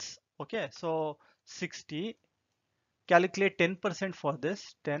 or else, okay, so 60, calculate 10% for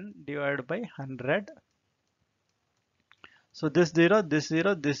this, 10 divided by 100. So this 0, this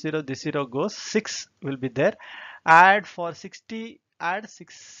 0, this 0, this 0 goes, 6 will be there. Add for 60, add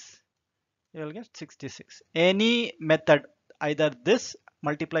 6, you will get 66. Any method, either this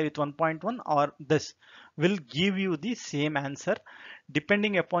multiply with 1.1 or this, will give you the same answer.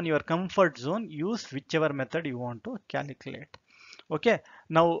 Depending upon your comfort zone, use whichever method you want to calculate. Okay,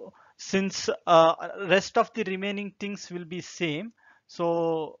 now since rest of the remaining things will be same,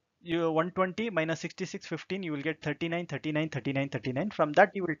 so you 120 minus 66, 15, you will get 39, 39, 39, 39. From that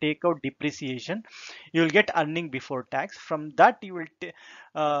you will take out depreciation, you will get earning before tax. From that you will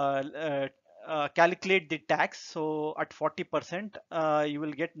calculate the tax. So at 40%, you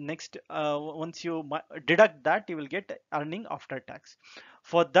will get next, once you deduct that, you will get earning after tax.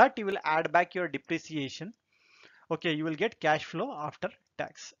 For that you will add back your depreciation. Okay, you will get cash flow after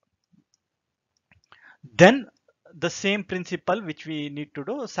tax. Then the same principle which we need to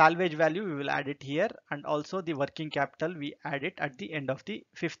do. Salvage value we will add it here, and also the working capital we add it at the end of the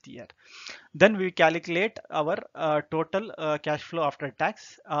 5th year. Then we calculate our total cash flow after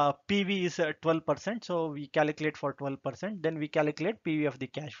tax. PV is 12%, so we calculate for 12%. Then we calculate PV of the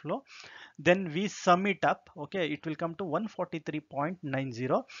cash flow. Then we sum it up. Okay, it will come to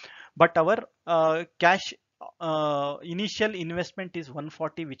 143.90. But our cash initial investment is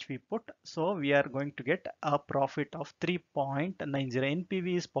 140, which we put. So we are going to get a profit of 3.90.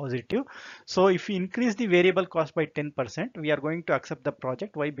 NPV is positive. So if we increase the variable cost by 10%, we are going to accept the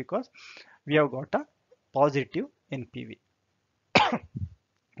project. Why? Because we have got a positive NPV.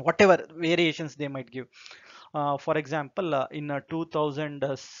 Whatever variations they might give. For example, in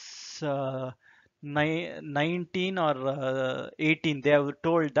 2019 or 18, they have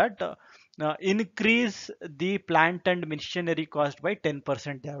told that increase the plant and machinery cost by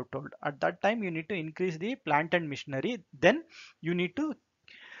 10%. They have told at that time you need to increase the plant and machinery. Then you need to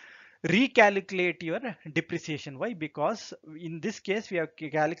recalculate your depreciation. Why? Because in this case we have to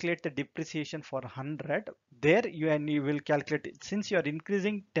calculate the depreciation for 100. There you will calculate it. Since you are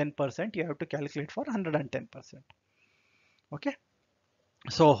increasing 10%, you have to calculate for 110%. Okay,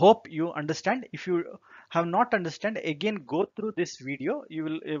 so hope you understand. If you have not understand, again go through this video. You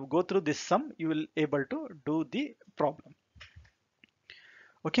will go through this sum, you will able to do the problem.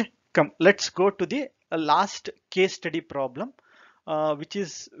 Okay, come, let's go to the last case study problem, which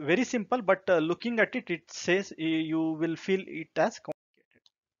is very simple, but looking at it, it says you will feel it as complicated.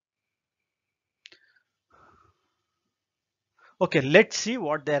 Okay, let's see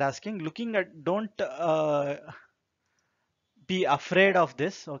what they're asking. Looking at, don't be afraid of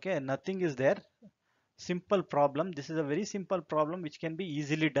this. Okay, nothing is there. Simple problem. This is a very simple problem which can be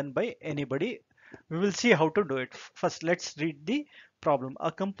easily done by anybody. We will see how to do it. First, let's read the problem.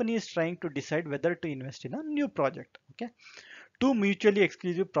 A company is trying to decide whether to invest in a new project. Okay, two mutually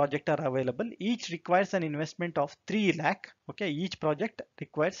exclusive projects are available. Each requires an investment of 3 lakh. Okay, each project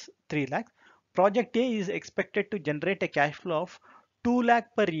requires 3 lakh. Project A is expected to generate a cash flow of 2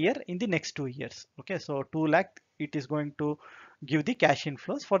 lakh per year in the next 2 years. Okay, so 2 lakh it is going to give the cash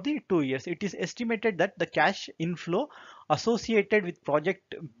inflows for the 2 years. It is estimated that the cash inflow associated with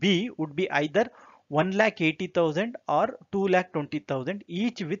project B would be either 1,80,000 or 2,20,000,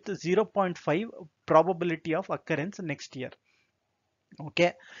 each with 0.5 probability of occurrence next year.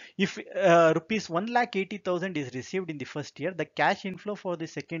 Okay, if rupees 1,80,000 is received in the first year, the cash inflow for the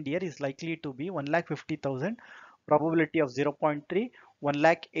second year is likely to be 1,50,000, probability of 0.3,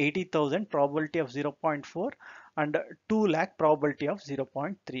 1,80,000, probability of 0.4, and 2 lakh, probability of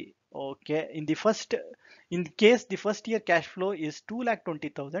 0.3. Okay, in case the first year cash flow is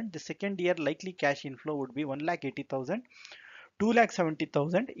 2,20,000, the second year likely cash inflow would be 1,80,000,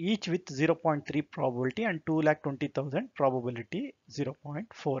 2,70,000, each with 0.3 probability, and 2,20,000 probability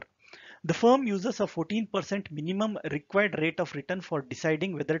 0.4. The firm uses a 14% minimum required rate of return for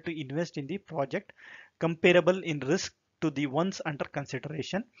deciding whether to invest in the project, comparable in risk to the ones under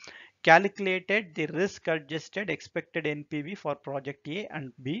consideration. Calculated the risk adjusted expected NPV for project A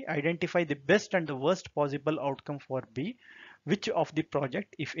and B. Identify the best and the worst possible outcome for B. Which of the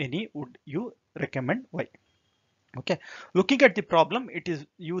project, if any, would you recommend? Why? Okay, looking at the problem, it is,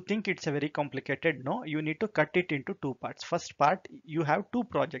 you think it's a very complicated. No, you need to cut it into two parts. First part, you have two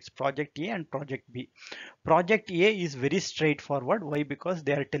projects, project A and project B. Project A is very straightforward. Why? Because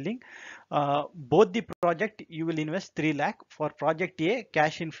they are telling both the project you will invest 3 lakh. For project A,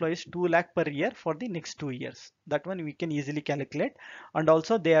 cash inflow is 2 lakh per year for the next 2 years. That one we can easily calculate. And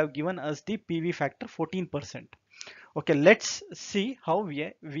also they have given us the PV factor 14%. Okay, let's see how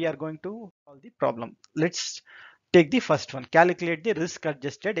we are going to solve the problem. Let's take the first one. Calculate the risk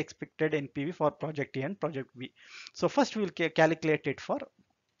adjusted expected NPV for project A and project B. So first we will calculate it for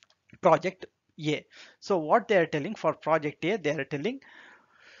project A. So what they are telling for project A, they are telling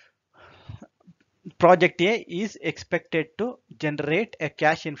project A is expected to generate a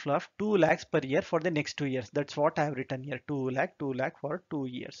cash inflow of 2 lakhs per year for the next 2 years. That's what I have written here, 2 lakh for 2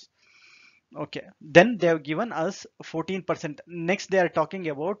 years. Okay, then they have given us 14%. Next they are talking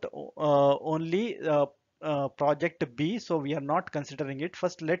about only project B, so we are not considering it.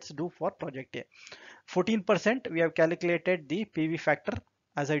 First let's do for project A. 14%, we have calculated the PV factor,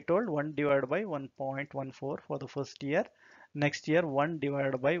 as I told, 1 divided by 1.14 for the first year. Next year 1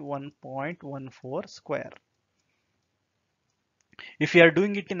 divided by 1.14 square. If you are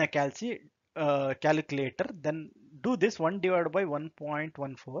doing it in a calculator, then do this 1 divided by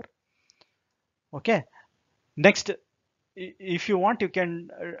 1.14. Okay, next, if you want, you can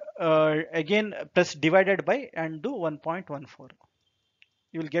again press divided by and do 1.14.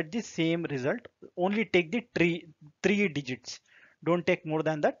 you will get the same result. Only take the three digits. Don't take more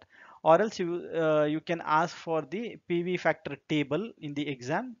than that, or else you can ask for the PV factor table in the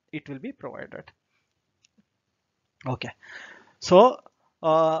exam. It will be provided. Okay. So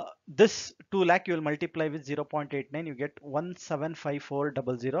this 2 lakh you will multiply with 0.89, you get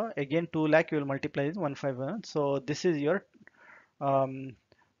 175400. Again 2 lakh you will multiply with 151. So this is your um,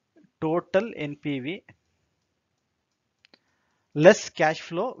 total NPV less cash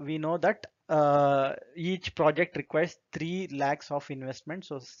flow. We know that each project requires 3 lakhs of investment.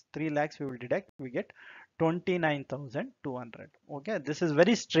 So 3 lakhs we will deduct, we get 29,200. Okay, this is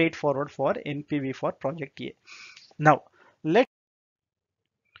very straightforward for NPV for project A. Now let's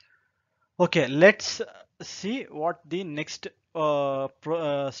see what the next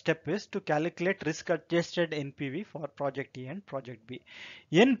step is to calculate risk adjusted NPV for project A and project B.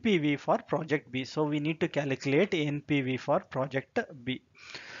 NPV for project B. So we need to calculate NPV for project B.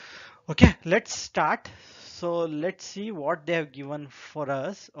 Okay, let's start. So let's see what they have given for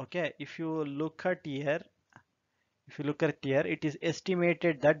us. Okay, if you look at here, it is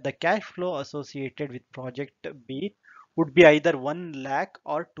estimated that the cash flow associated with project B would be either 1 lakh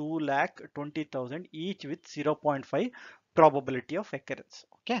or 2 lakh 20,000 each with 0.5 probability of occurrence.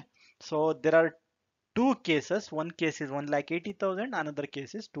 Okay, so there are two cases. One case is 1 lakh 80,000, another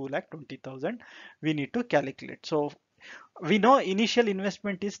case is 2 lakh 20,000. We need to calculate. So we know initial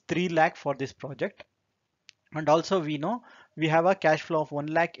investment is 3 lakh for this project, and also we know we have a cash flow of 1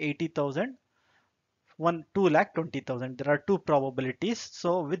 lakh 80,000, 2 lakh 20,000. There are two probabilities.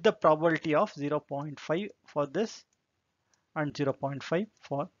 So with the probability of 0.5 for this and 0.5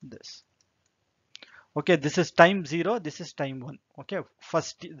 for this. Okay, this is time 0, this is time 1. Okay,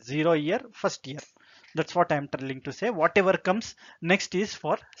 first 0 year, first year. That's what I'm trying to say. Whatever comes next is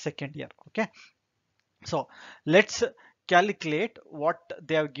for second year. Okay, so let's calculate what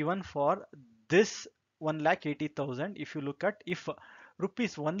they have given for this 1,80,000. If you look at, if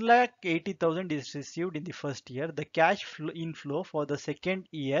rupees 1,80,000 is received in the first year, the cash flow inflow for the second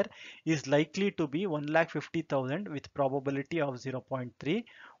year is likely to be 1,50,000 with probability of 0.3,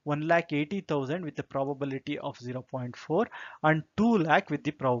 1,80,000 with the probability of 0.4, and 2 lakh with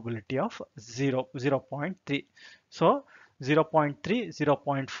the probability of 0.3. So 0.3,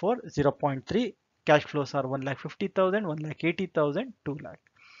 0.4, 0.3. Cash flows are 1,50,000, 1,80,000, 2 lakh.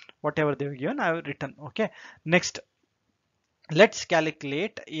 Whatever they were given, I have written. Okay. Next, let's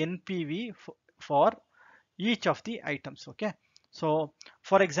calculate NPV for each of the items. Okay. So,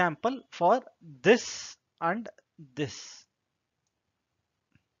 for example, for this and this.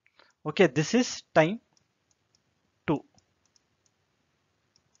 Okay, this is time 2.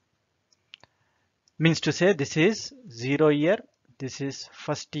 Means to say this is 0 year, this is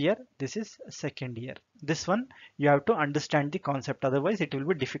first year, this is second year. This one you have to understand the concept, otherwise it will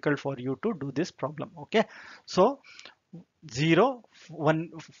be difficult for you to do this problem. Okay, so 0,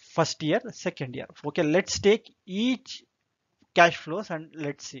 1 first year, second year. Okay, let's take each cash flows and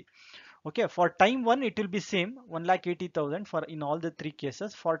let's see. Okay, for time 1 it will be same 1,80,000 for in all the three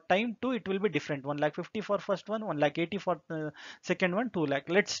cases. For time 2 it will be different, 1,50,000 for first one, 1,80,000 for the second one, 2 lakh.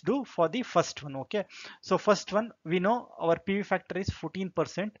 Let's do for the first one. Okay, so first one we know our PV factor is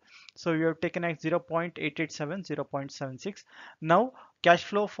 14%, so we have taken as 0.887, 0.76. Now cash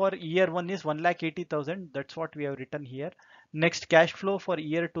flow for year 1 is 1,80,000, that's what we have written here. Next cash flow for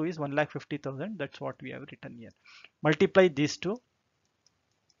year 2 is 1,50,000, that's what we have written here. Multiply these two,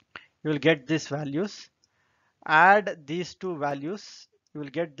 you will get these values. Add these two values, you will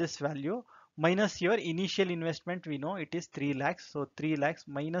get this value minus your initial investment. We know it is 3 lakhs, so 3 lakhs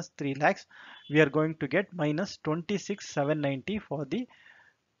minus 3 lakhs, we are going to get minus 26,790 for the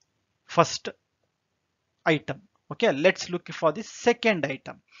first item. Okay, let's look for the second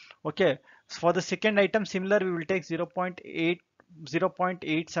item. Okay, for the second item, similar, we will take 0.8,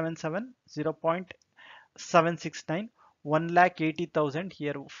 0.877, 0.769, 1,80,000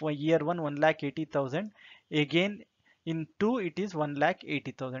 here for year 1, 1,80,000. Again in 2 it is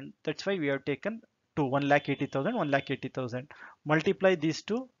 1,80,000. That's why we have taken 2, 1,80,000, 1,80,000. Multiply these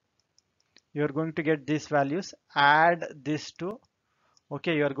two, you are going to get these values. Add these two.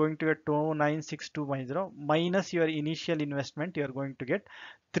 Okay, you are going to get 296250 minus your initial investment, you are going to get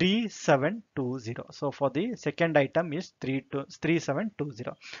 3720. So for the second item is 3720.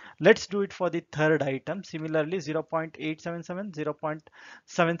 Let's do it for the third item. Similarly, 0.877,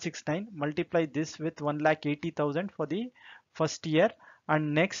 0.769. Multiply this with 1,80,000 for the first year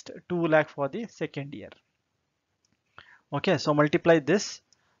and next 2 lakh for the second year. Okay, so multiply this.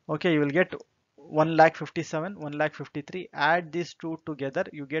 Okay, you will get 1,57,000, 1,53,000. Add these two together,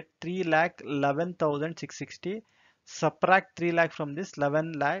 you get 3,11,660. subtract 3 lakh from this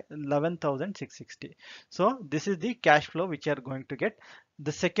 11,660. So this is the cash flow which you are going to get.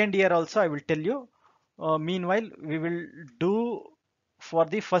 The second year also I will tell you. Meanwhile, we will do for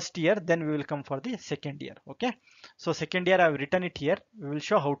the first year, then we will come for the second year. Okay, so second year I have written it here. We will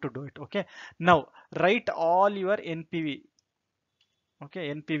show how to do it. Okay, now write all your NPV.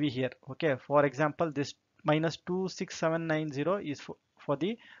 Okay, NPV here. Okay, for example, this minus 26790 is for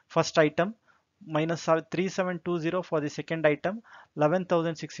the first item, minus 3720 for the second item,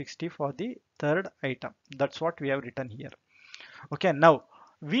 11,660 for the third item. That's what we have written here. Okay, now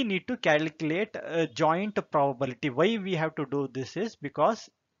we need to calculate a joint probability. Why we have to do this is because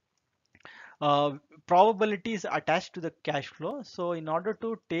uh, probability is attached to the cash flow. So in order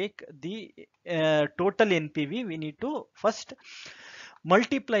to take the total NPV, we need to first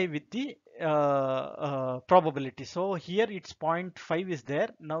multiply with the probability. So here it's 0.5 is there.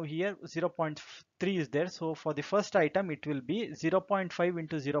 Now here 0.3 is there. So for the first item, it will be 0.5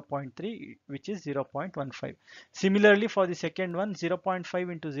 into 0.3, which is 0.15. Similarly, for the second one,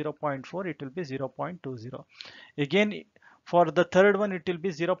 0.5 into 0.4, it will be 0.20. Again, for the third one, it will be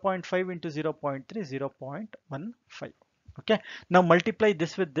 0.5 into 0.3, 0.15. Okay. Now multiply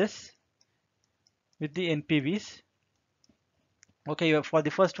this with the NPVs. Okay, for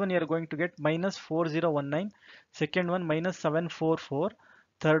the first one, you are going to get minus 4019, second one minus 744,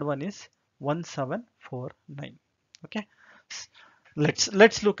 third one is 1749. Okay,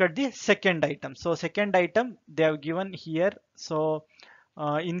 let's look at the second item. So second item they have given here. So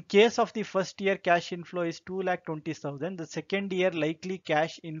in case of the first year cash inflow is 2,20,000, the second year likely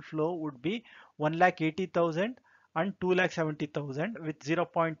cash inflow would be 1,80,000 and 2,70,000 with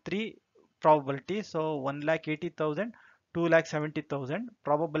 0.3 probability. So 1,80,000, 2,70,000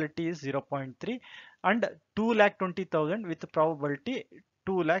 probability is 0.3, and 2,20,000 with probability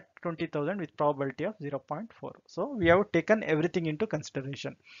 2,20,000 with probability of 0.4. So we have taken everything into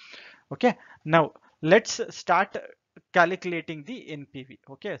consideration. Okay, now let's start calculating the NPV.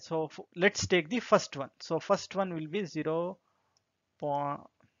 Okay, so let's take the first one. So first one will be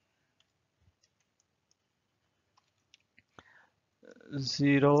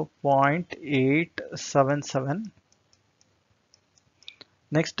 0.877,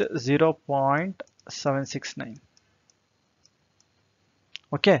 next 0.769.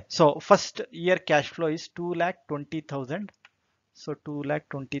 Okay, so first year cash flow is 2,20,000. So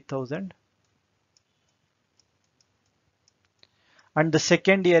 2,20,000. And the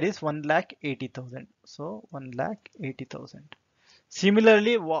second year is 1,80,000. So 1,80,000.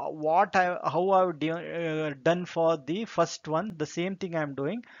 Similarly, how I've done for the first one, the same thing I'm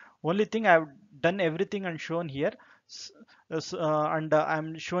doing. Only thing I've done everything and shown here, and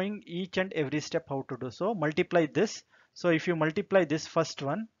I'm showing each and every step how to do. So multiply this. So if you multiply this first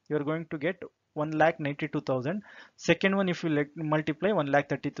one, you're going to get 1,92,000. Second one, if you multiply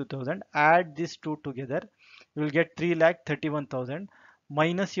 1,32,000, add these two together, you will get 3,31,000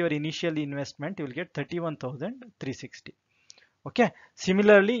 minus your initial investment, you will get 31,360. Okay,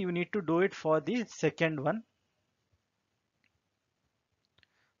 similarly you need to do it for the second one.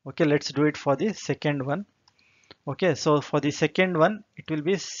 Okay, let's do it for the second one. Okay, so for the second one it will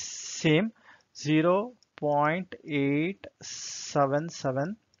be same,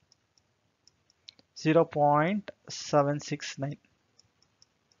 0.877, 0.769.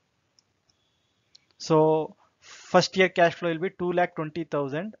 So first year cash flow will be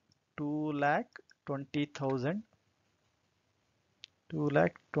 2,20,000, 2,20,000,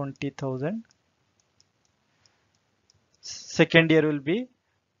 2,20,000. Second year will be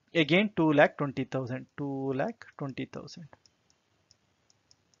again 2,20,000, 2,20,000.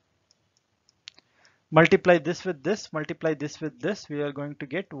 Multiply this with this, multiply this with this, we are going to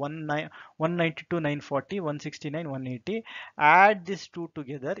get 192,940, 169, 180. Add these two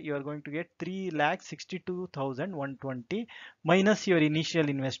together, you are going to get 3,62,120 minus your initial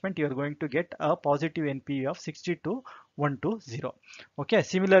investment, you are going to get a positive NPV of 62,120. Okay,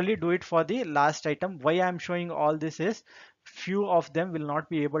 similarly do it for the last item. Why I am showing all this is few of them will not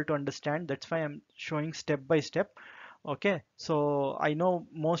be able to understand. That's why I'm showing step by step. Okay, so I know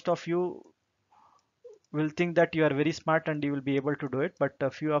most of you will think that you are very smart and you will be able to do it, but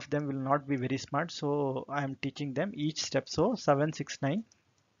a few of them will not be very smart, so I am teaching them each step. So 769.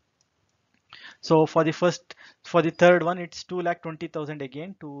 So for the third one, it's 2,20,000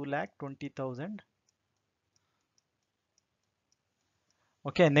 again, 2,20,000.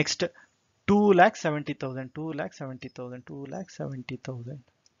 Okay, next 2,70,000, 2,70,000, 2,70,000.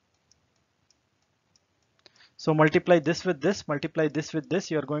 So multiply this with this, multiply this with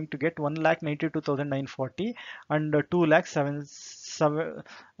this, you are going to get 1,92,940 and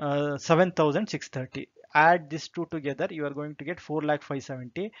 7,630. add these two together, you are going to get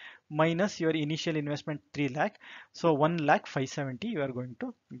 4,570 minus your initial investment 3 lakh. So 1,570 you are going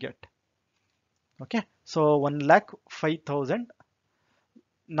to get. Okay, so 1,05,000.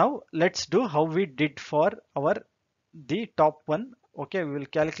 Now let's do how we did for our the top one. Okay, we will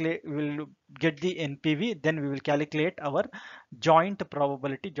calculate, we will get the NPV, then we will calculate our joint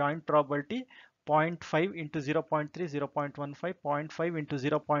probability. Joint probability, zero point 0.5 into 0 0.3, 0 0.15, 0.5 into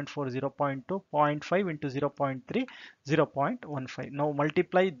 0 0.4, 0 0.2, 0.5 into 0 0.3, 0 0.15. Now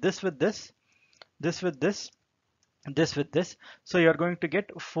multiply this with this, this with this with this. So you are going to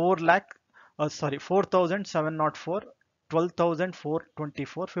get 4 lakh, sorry, 4,704,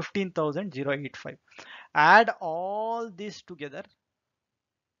 12,424, 15,085. Add all this together.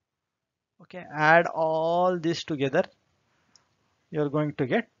 Okay, add all this together. You're going to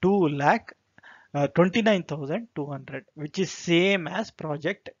get 2 lakh 29,200, which is same as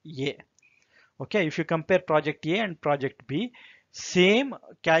project A. Okay, if you compare project A and project B, same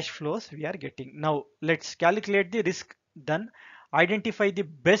cash flows we are getting. Now let's calculate the risk. Then identify the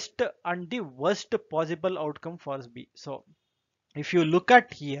best and the worst possible outcome for B. So if you look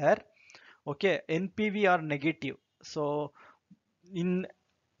at here, okay, NPV are negative. So in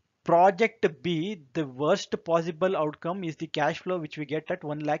project B, the worst possible outcome is the cash flow which we get at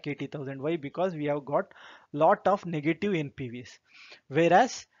 1,80,000. Why? Because we have got lot of negative NPVs.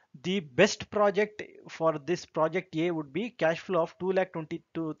 Whereas the best project for this project A would be cash flow of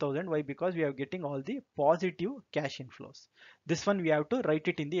 2,22,000. Why? Because we are getting all the positive cash inflows. This one we have to write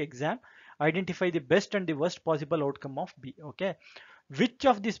it in the exam. Identify the best and the worst possible outcome of B. Okay. Which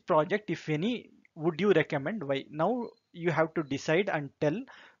of this project, if any, would you recommend? Why? Now you have to decide and tell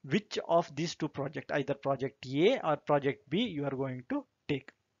which of these two projects, either project A or project B, you are going to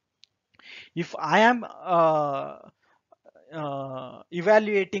take. If I am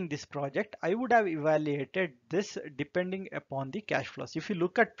evaluating this project, I would have evaluated this depending upon the cash flows. If you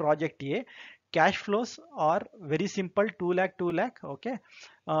look at project A, cash flows are very simple, 2 lakh, 2 lakh. Okay,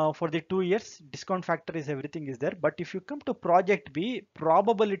 for the 2 years, discount factor is everything is there. But if you come to project B,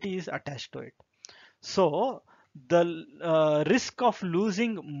 probability is attached to it. So the risk of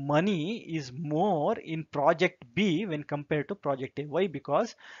losing money is more in project B when compared to project A. Why?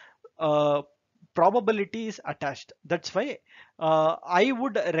 Because uh, probability is attached. That's why I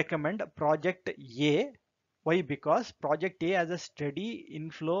would recommend project A. Why? Because project A has a steady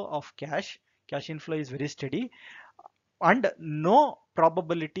inflow of cash. Cash inflow is very steady and no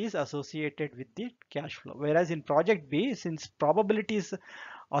probabilities associated with the cash flow. Whereas in project B, since probability is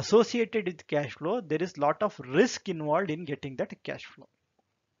associated with cash flow, there is lot of risk involved in getting that cash flow.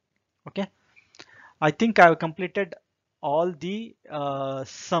 Okay, I think I have completed all the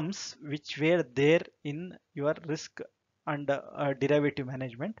sums which were there in your risk and derivative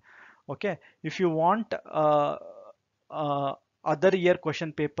management. Okay, if you want uh, other year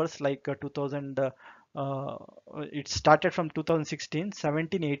question papers like 2000, it started from 2016,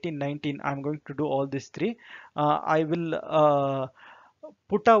 17, 18, 19. I'm going to do all these three. I will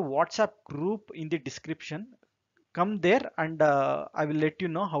put a WhatsApp group in the description. Come there and I will let you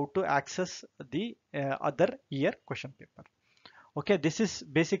know how to access the other year question paper. Okay, this is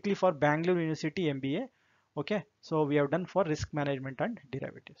basically for Bangalore University MBA. Okay, so we have done for risk management and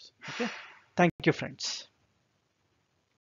derivatives. Okay, thank you friends.